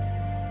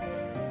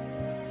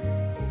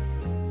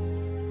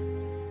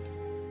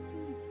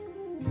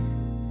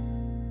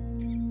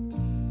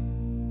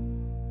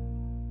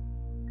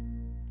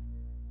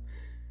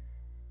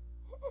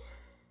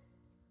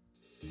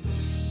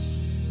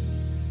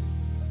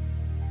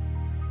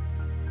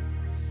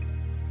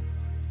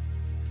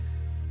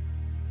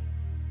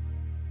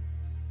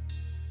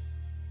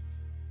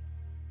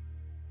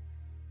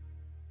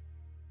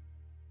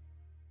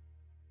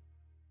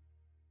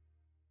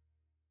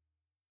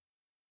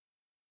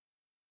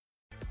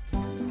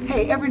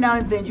 Hey, every now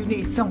and then you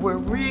need somewhere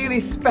really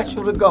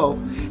special to go,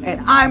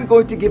 and I'm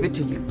going to give it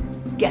to you.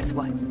 Guess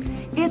what?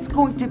 It's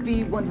going to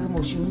be one of the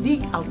most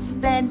unique,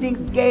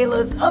 outstanding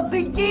galas of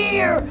the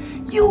year.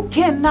 You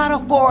cannot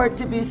afford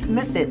to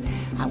miss it.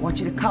 I want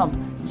you to come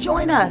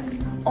join us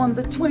on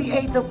the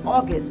 28th of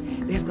August.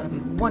 There's going to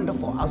be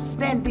wonderful,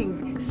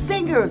 outstanding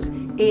singers.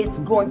 It's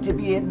going to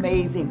be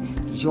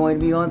amazing. Join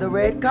me on the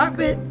red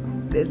carpet.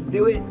 Let's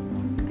do it.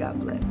 God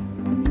bless.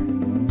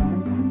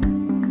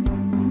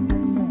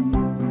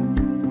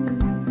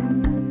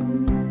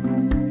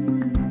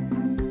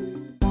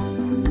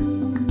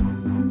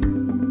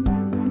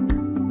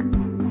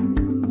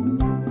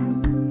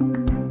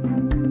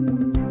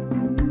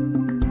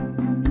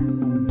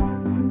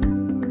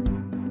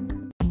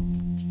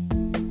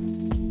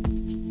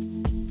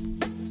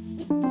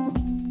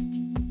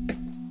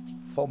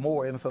 For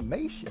more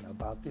information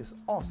about this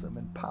awesome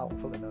and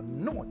powerful and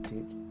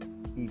anointed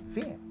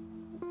event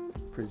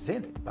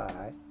presented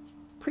by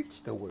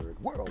Preach the Word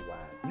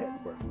Worldwide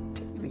Network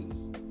TV,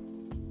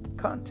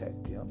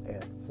 contact them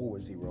at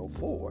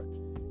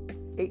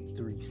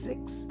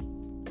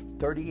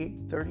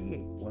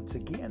 404-836-3838. Once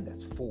again,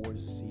 that's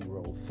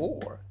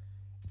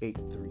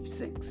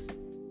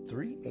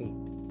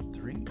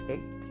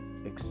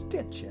 404-836-3838,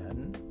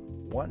 extension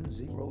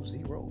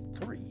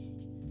 1003,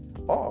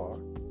 or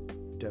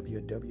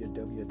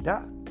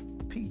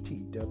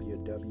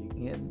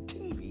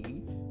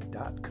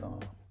www.ptwwntv.com.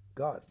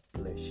 God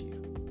bless you.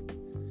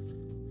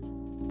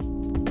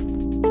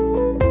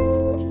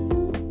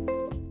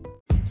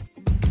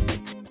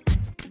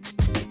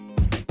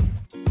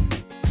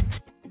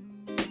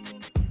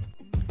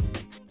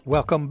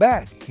 Welcome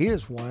back.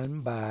 Here's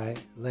one by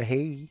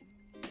LaHaye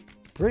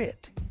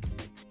Britt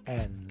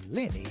and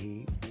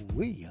Lenny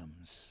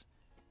Williams.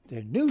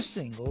 Their new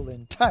single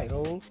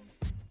entitled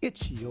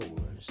It's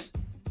Yours.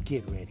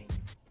 Get ready.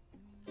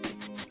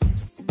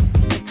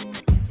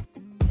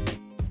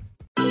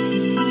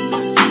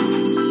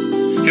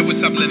 Hey,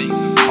 what's up, Lenny?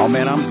 Oh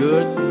man, I'm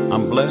good.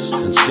 I'm blessed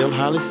and still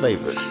highly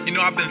favored. You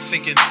know, I've been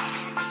thinking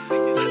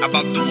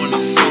about doing a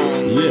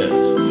song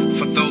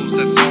for those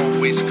that's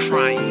always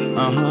crying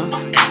and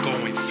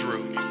going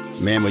through.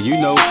 Man, well, you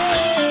know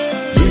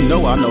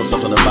I know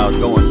something about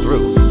going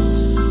through.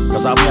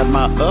 Cause I've had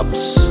my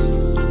ups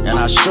and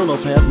I sure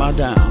enough had my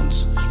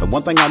downs. But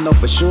one thing I know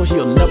for sure,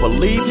 he'll never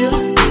leave you,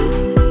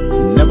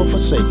 never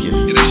forsake you.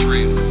 Yeah, that's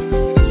real.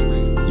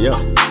 Yeah.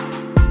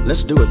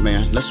 Let's do it,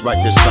 man. Let's write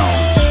this song.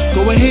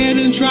 Go ahead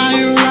and try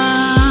your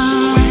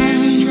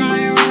eyes.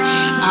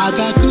 I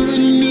got good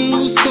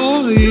news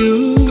for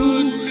you.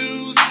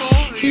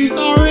 He's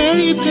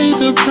already paid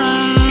the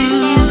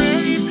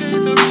price.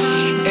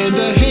 And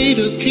the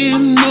haters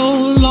can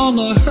no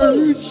longer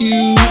hurt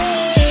you.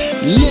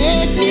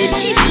 Let me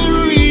keep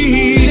it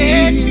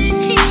real.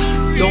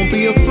 Don't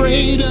be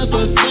afraid of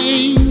the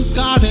things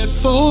God has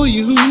for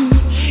you.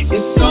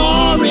 It's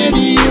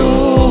already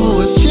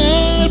yours.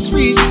 Just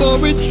reach for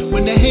it.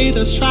 When the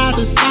haters try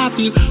to stop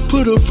you,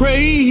 put a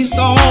praise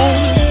on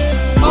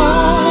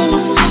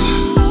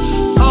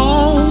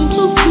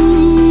the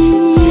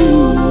groove.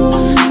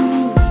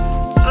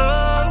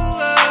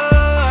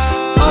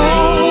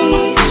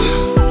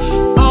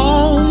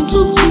 On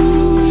the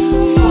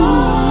groove.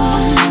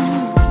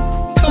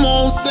 Come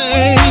on,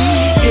 say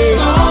it's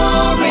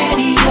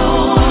already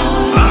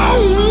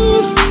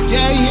yours.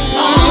 Yeah, yeah.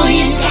 All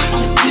you got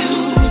to do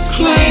is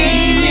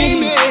claim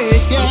it.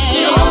 It's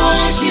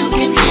yours, you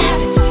can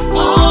have it.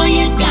 All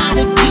you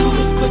gotta do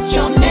is put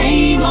your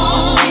name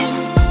on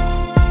it.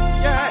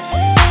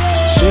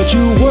 Said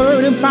you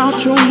worried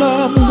about your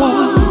loved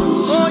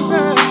ones.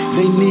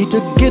 They need to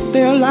get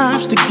their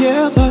lives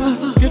together.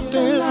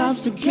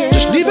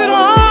 Just leave it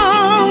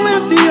all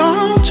at the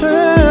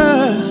altar.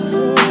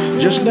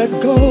 Just let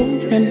go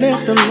and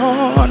let the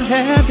Lord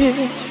have it.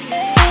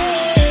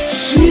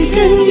 Seek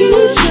and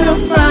you shall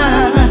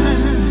find.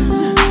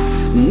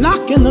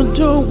 Knocking, the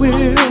door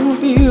will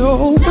be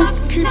open.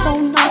 Keep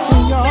on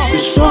knocking, y'all.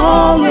 It's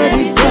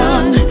already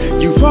done.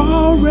 You've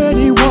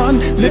already won.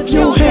 Lift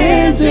your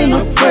hands in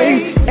a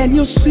praise and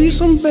you'll see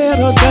some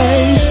better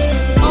days.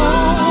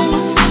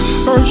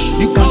 First,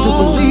 you got to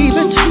believe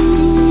it.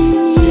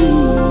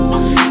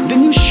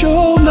 Then you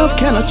sure enough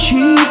can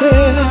achieve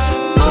it.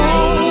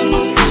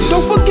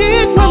 Don't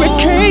forget where it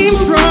came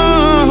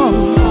from.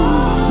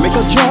 Make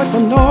a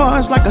joyful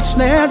noise like a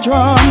snare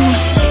drum.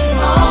 It's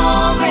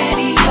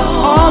already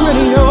yours.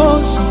 Already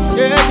yours.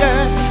 Yeah,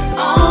 yeah.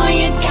 All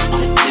you got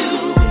to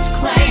do is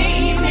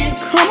claim it.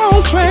 Come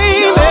on,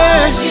 claim it's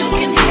yours, it. you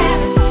can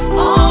have it.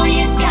 All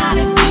you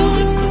gotta do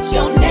is put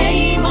your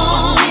name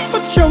on it.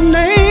 Put your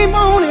name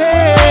on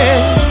it.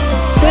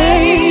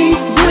 Faith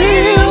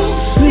will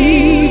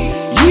see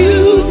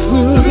you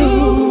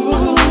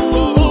through.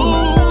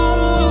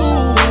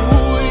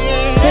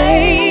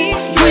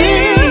 Faith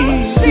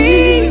will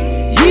see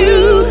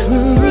you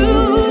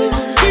through.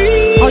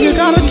 All you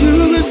gotta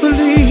do is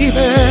believe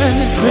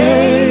it.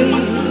 Faith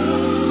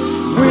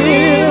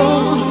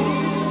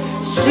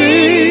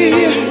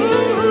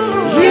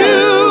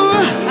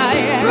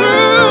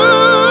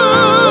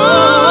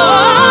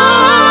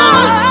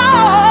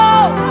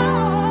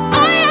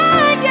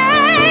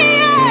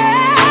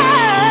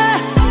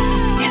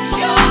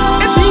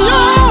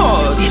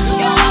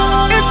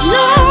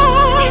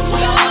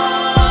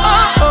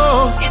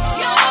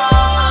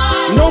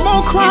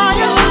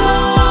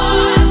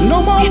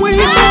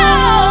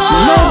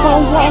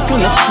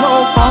rocking the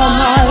floor all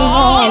night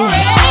long.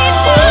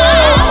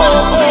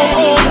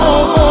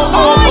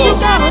 All you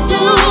gotta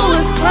do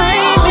is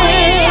claim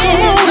it.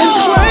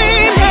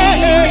 Claim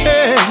it.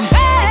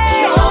 It's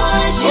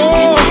yours, you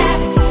can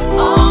have it.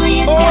 All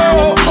you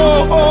gotta do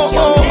is put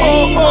your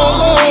name on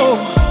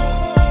it.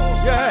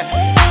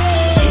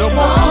 It's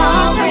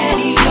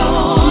already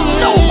yours.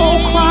 No more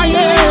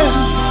crying.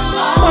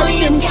 Wipe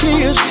them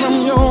tears from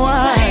your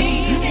eyes.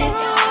 It's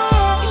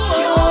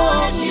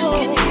yours, you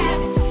can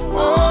have it.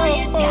 All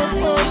you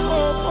gotta do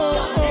is put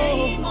your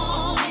name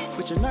on it.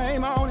 Put your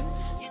name on it.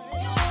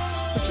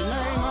 Put your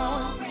name on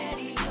it.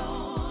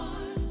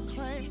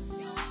 Claim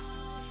it.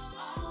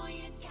 All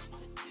you got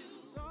to do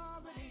is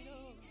claim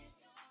it.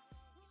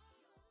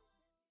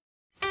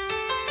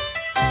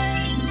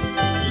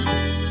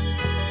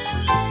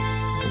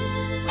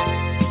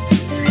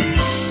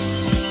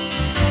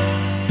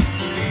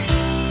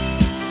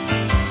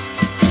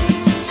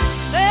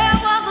 There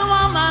was a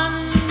woman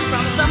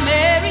from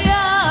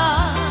Samaria,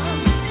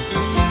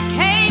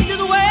 came to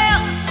the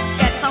well,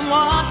 get some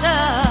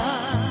water,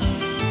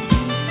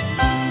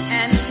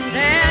 and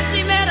there she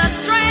met a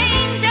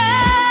stranger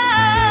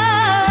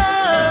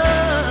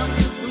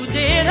who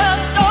did her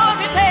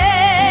story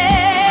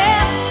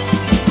tell.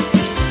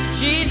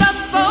 Jesus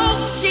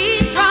spoke, she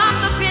dropped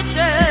the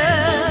pitcher,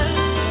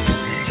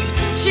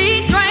 she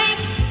drank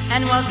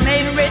and was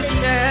made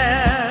richer.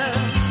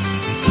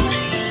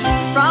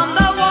 From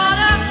the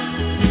water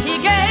he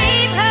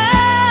gave her,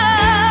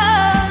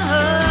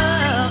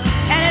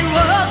 and it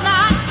was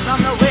not from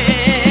the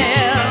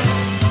well.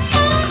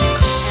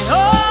 And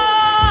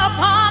oh,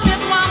 upon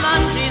this woman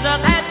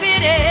Jesus had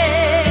pity,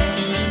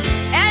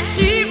 and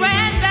she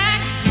ran back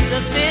to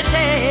the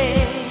city,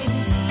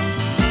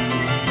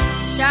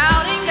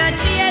 shouting that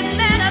she had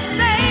met a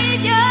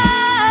Savior,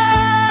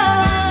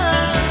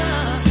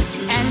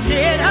 and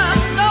did her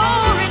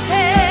story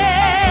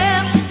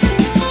tell.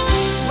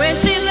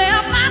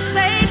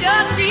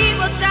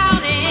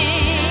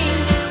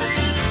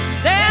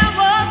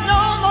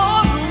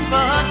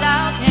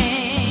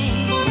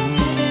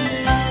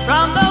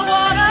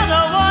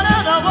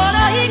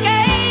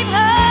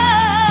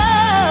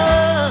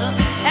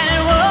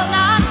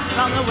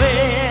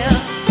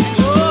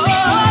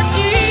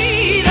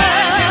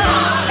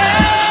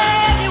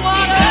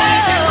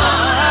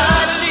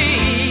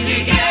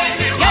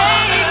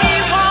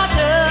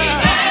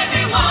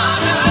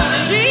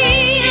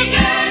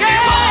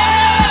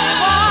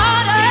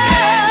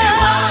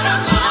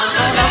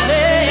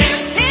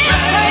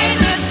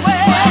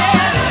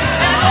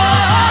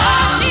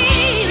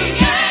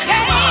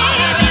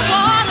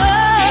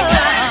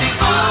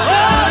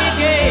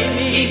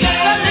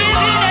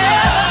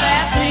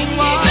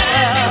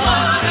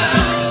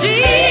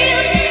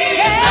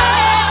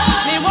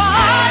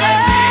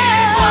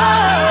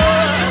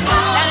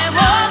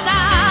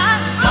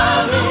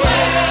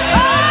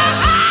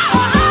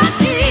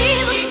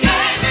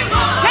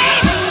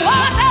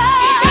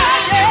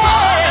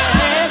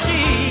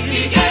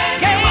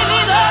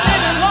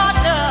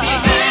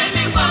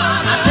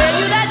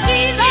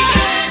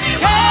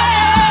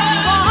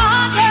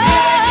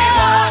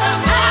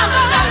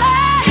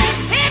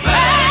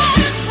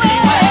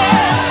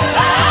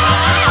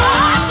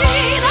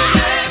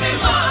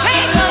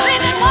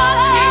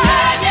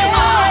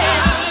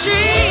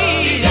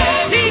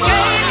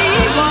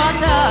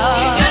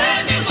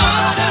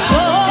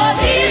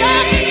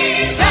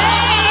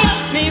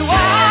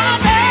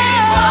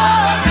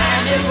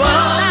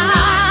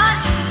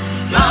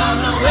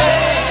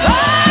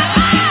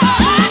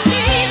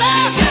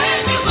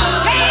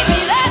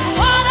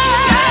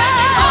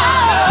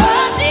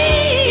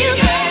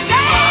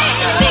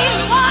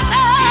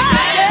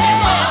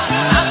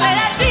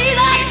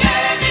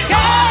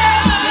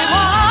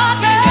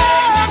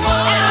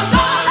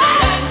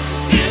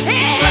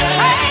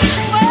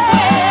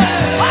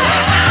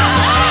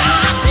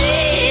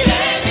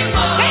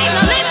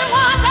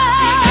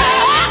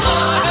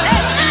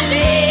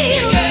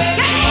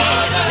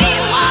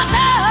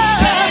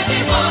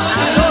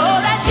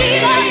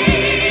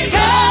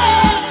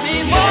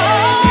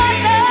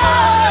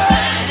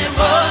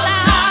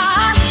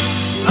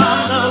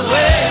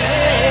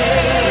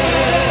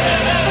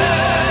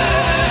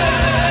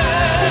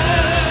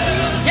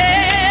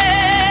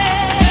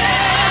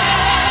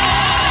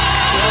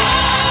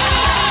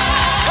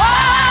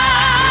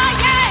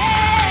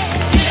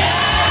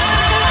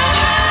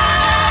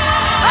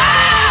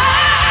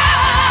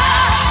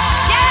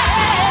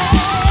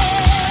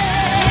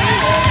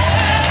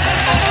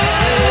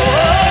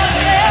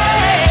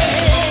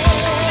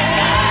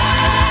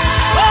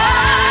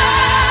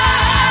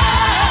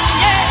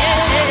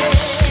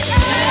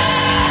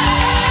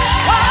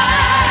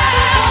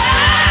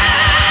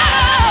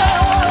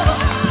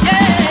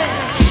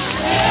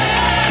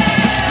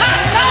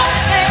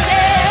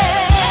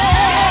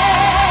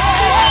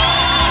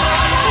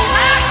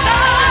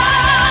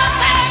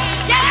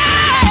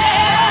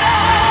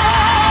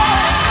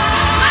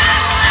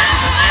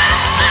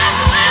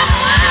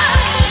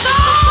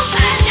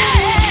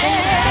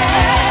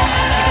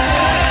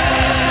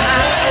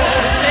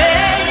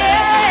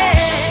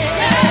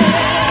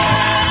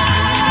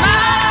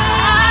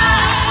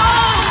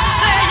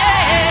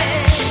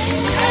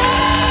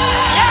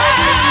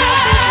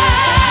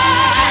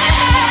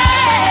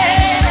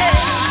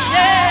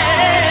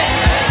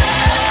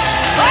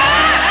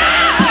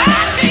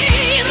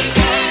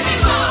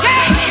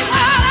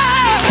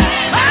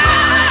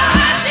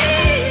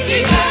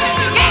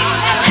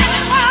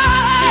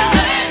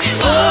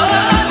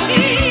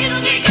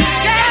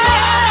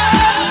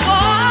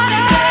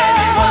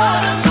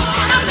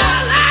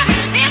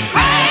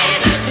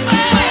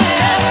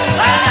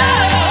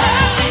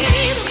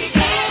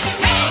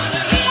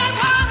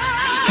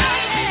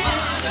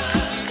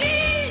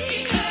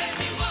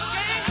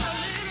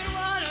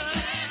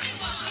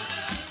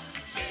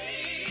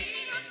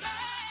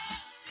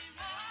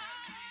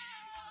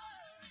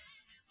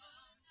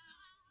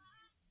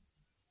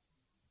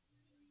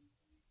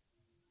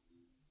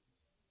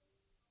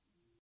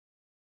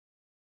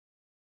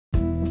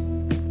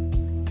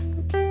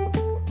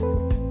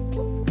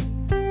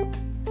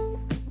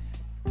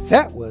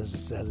 That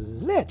was the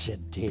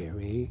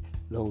legendary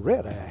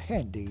Loretta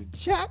Handy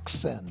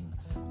Jackson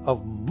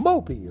of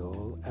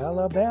Mobile,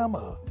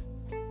 Alabama,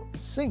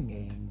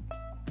 singing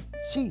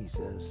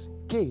Jesus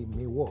Gave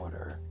Me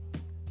Water.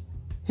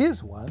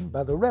 Here's one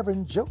by the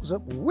Reverend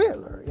Joseph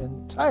Wheeler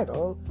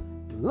entitled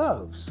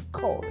Love's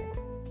Calling.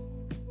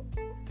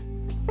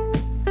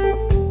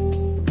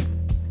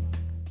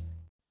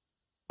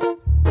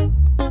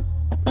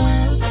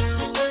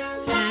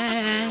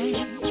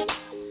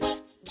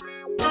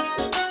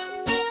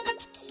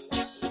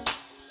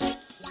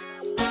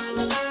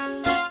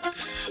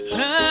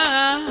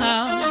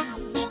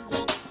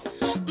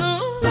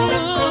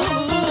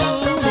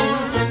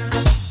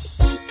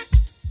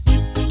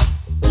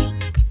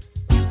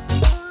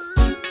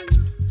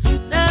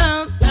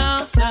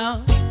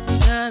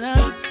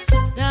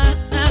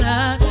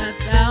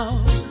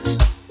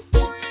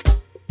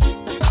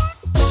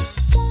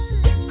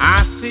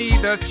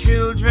 The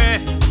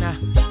children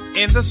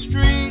in the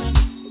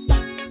streets,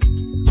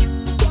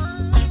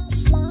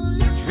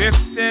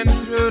 drifting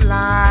through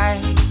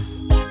life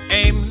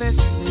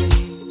aimlessly.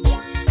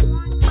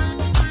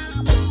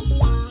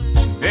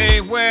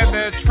 They wear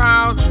their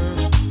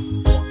trousers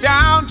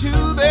down to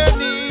their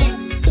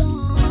knees,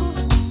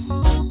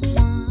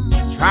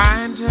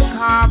 trying to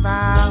carve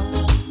out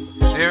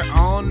their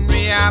own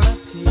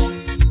reality.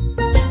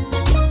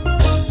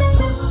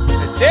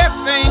 The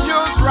death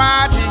angel's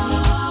riding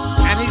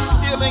and he's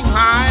stealing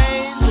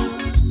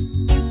lives.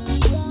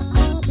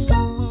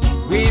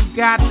 We've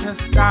got to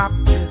stop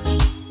this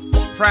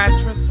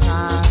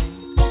fratricide.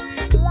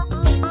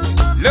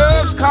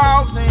 Love's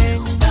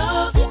calling.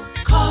 Love's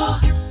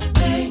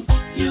calling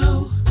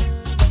you.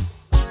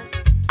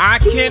 I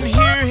can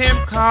hear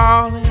him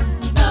calling.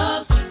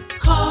 Love's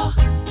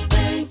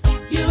calling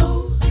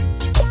you.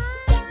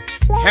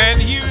 Can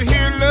you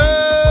hear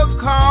love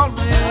calling?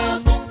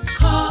 Love's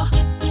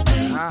calling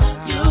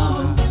you.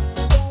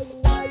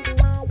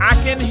 I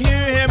can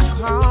hear him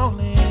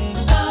calling.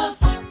 Love's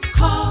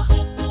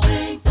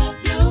calling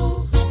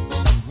you.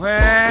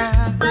 Well,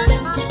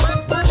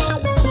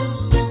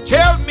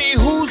 tell me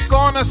who's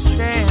gonna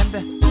stand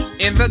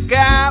in the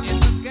gap.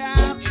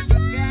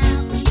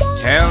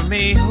 Tell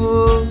me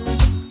who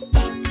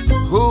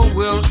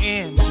will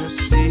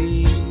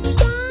intercede.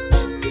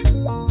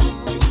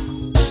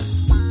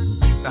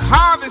 The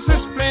harvest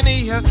is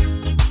plenteous,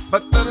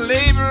 but the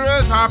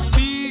laborers are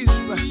few.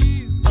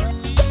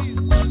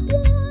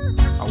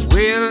 A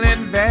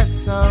willing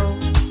vessel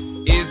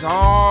is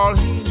all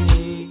he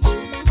needs.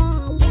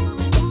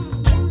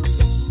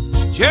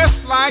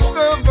 Just like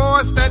the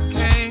voice that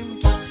came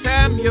to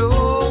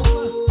Samuel,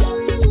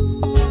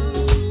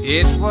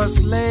 it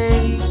was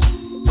late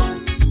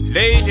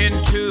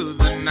into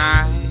the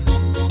night.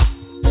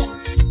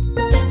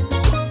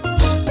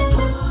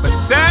 But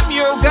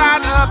Samuel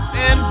got up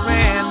and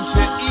ran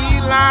to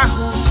Eli,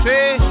 who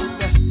said,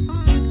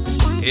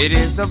 it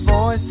is the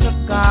voice of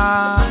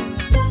God,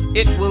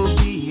 it will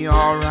be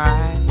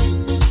alright.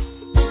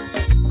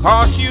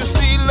 'Cause you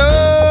see,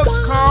 love's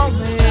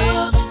calling.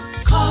 Love's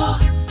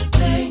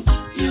calling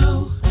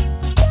you.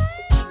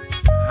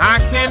 I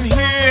can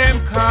hear him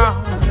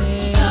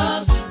calling.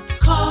 Love's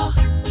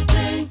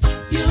calling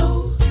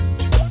you.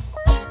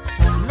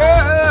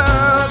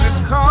 Love is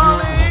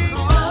calling.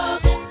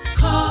 Love's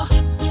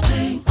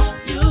calling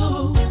you.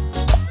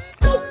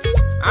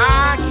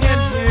 I can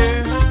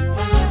hear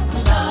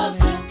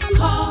love's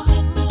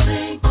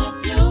calling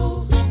you.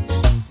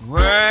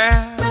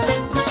 Well,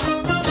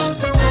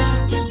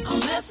 a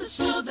message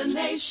to the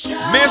nation.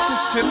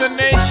 Message to the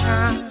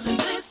nation. To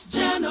this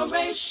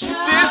generation.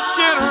 This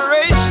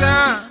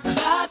generation.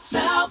 God's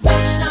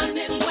salvation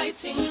is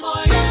waiting for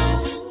you.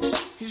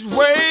 He's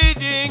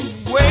waiting,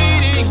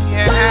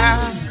 yeah.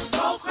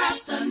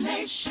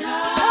 Procrastination.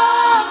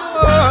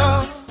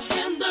 Oh.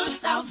 Hinder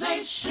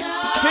salvation.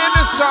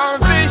 Hinder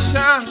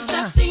salvation.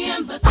 Accept the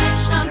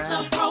invitation to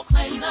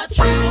proclaim the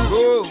truth.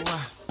 Oh.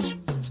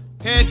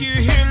 Can't you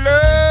hear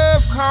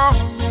love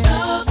calling?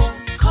 Love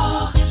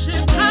calling.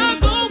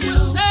 Chicago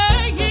was saying.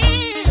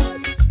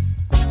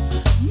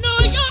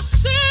 New York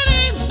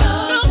City,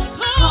 love's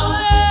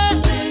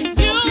calling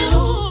you.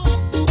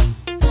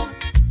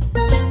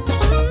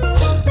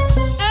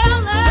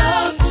 LA,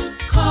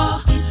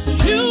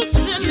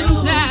 Houston and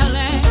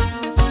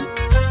Dallas,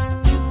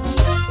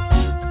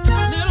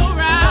 Little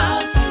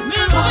Rock,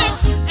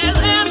 Memphis,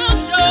 Atlanta,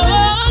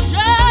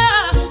 Georgia.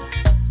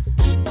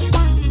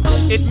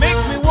 It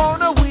makes me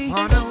wanna weep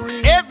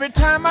every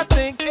time I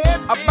think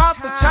about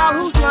the child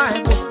whose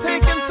life was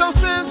taken so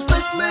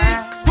senselessly.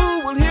 Who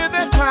will hear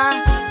their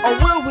cry, or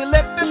will we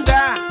let them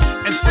die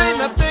and say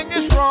nothing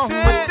is wrong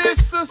with this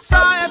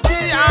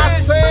society? I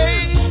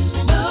say,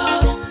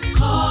 love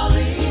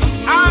calling.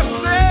 I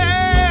say,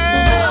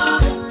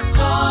 love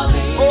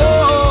calling.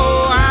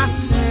 Oh, I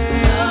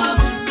say, love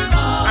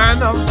calling. And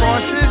the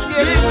voice is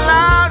getting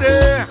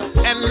louder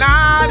and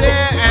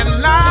louder and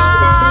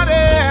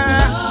louder.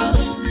 Love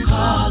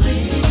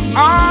calling.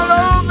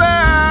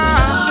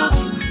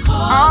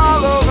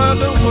 All over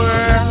the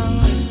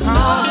world is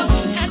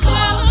calling.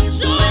 Atlanta,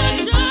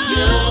 Georgia.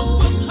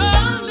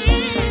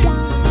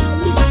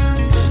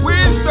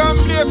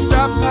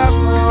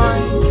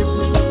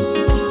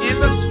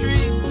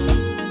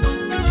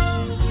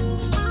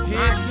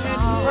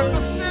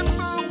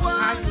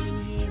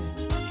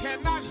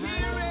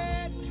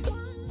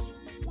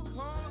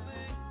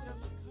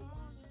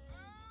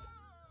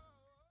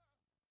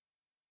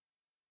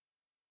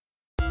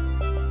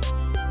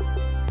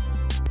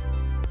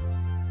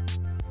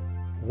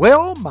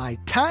 Well, my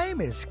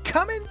time is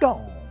come and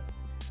gone,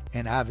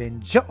 and I've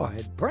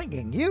enjoyed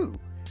bringing you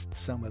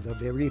some of the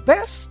very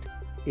best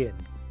in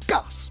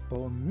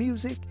gospel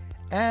music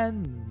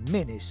and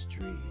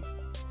ministry.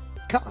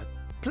 God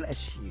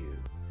bless you.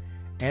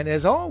 And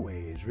as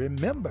always,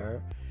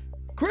 remember,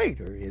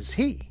 greater is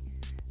He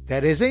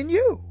that is in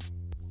you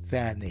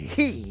than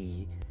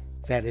he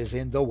that is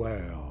in the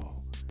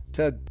world.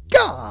 To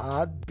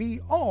God be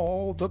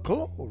all the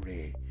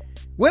glory.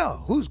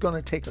 Well, who's going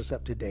to take us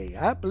up today?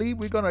 I believe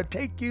we're going to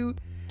take you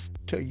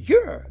to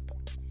Europe,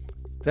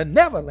 the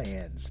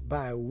Netherlands,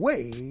 by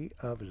way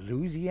of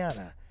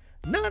Louisiana.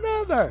 None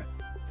other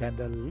than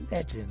the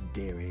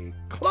legendary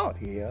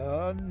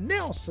Claudia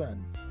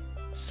Nelson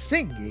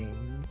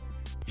singing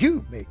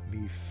You Make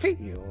Me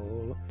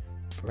Feel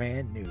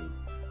Brand New.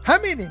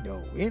 How many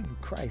know in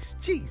Christ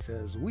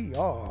Jesus we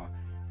are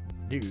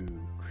new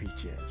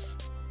creatures?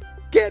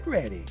 Get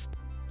ready.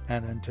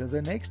 And until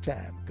the next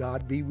time,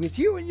 God be with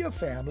you and your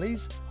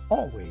families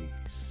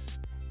always.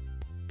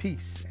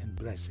 Peace and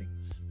blessings.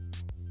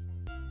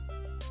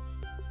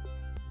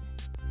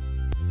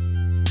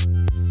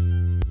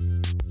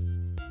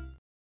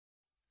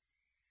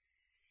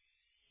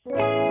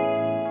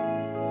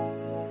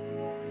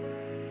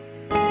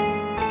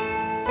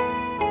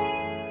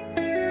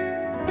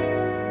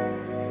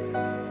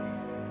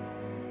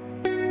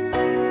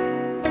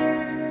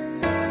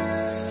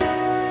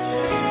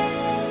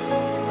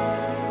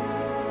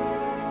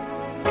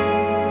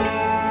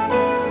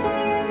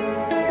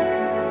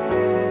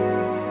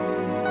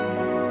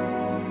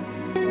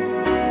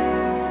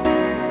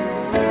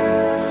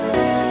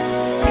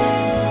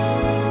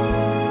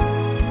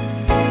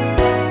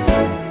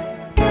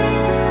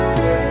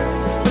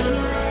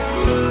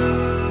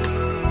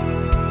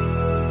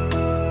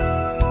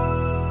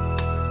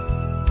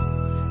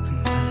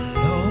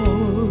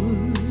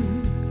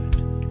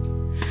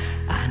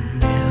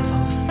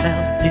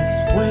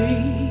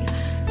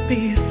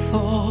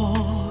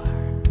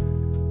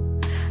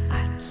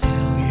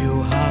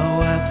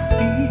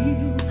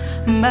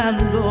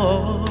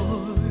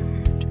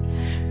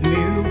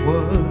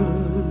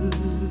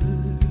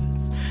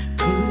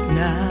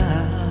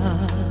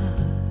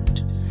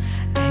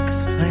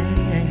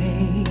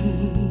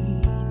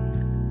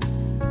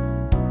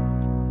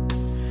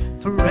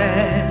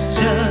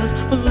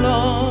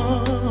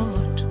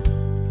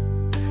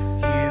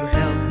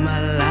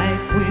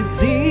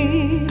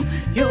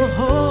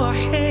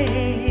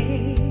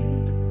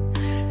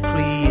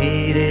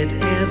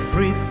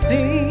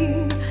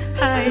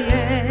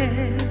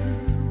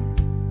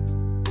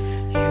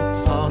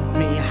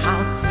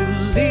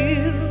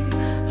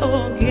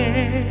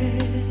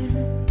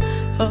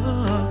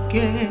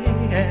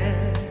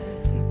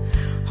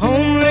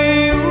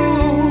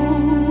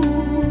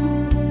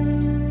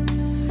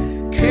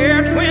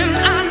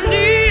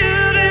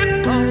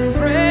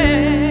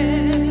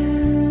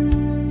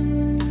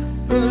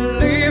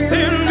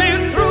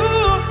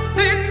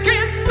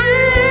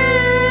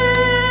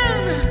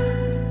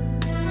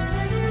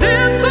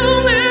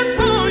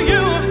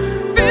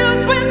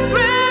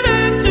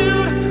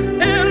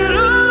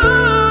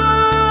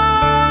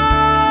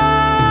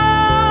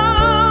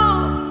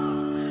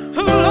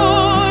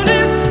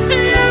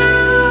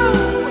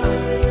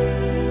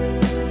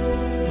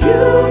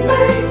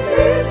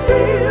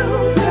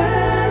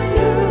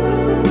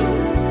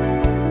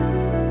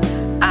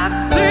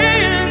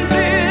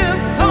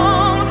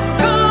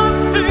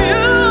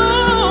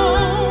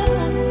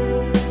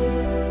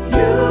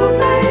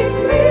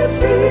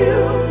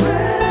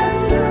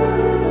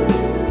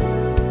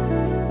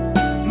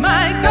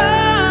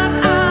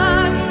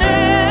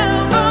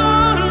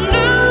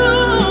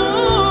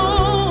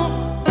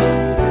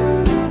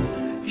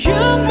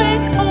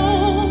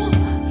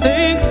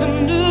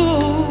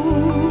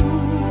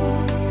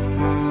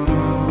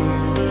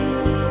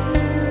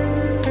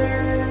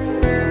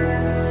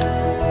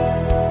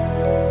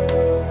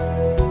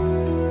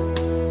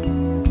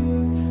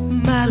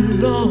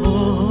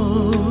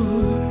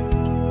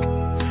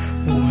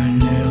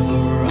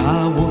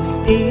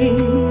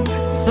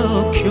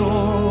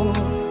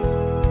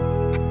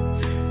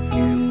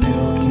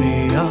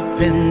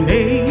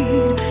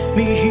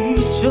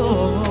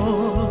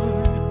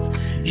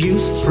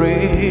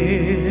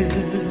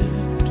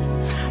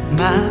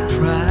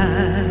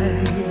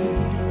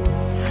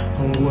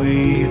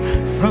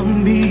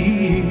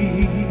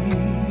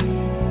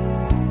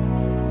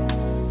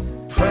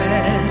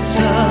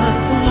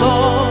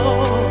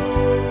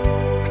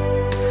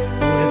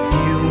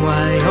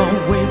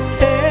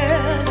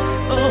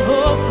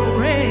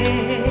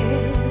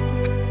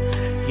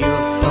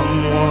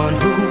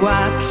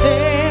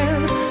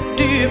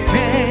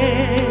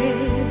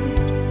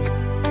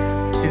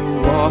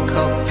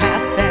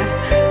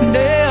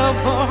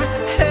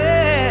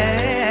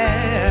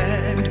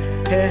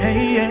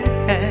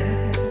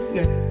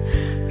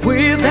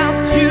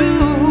 Without you,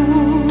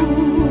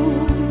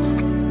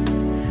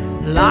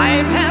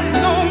 life has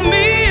no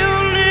meaning.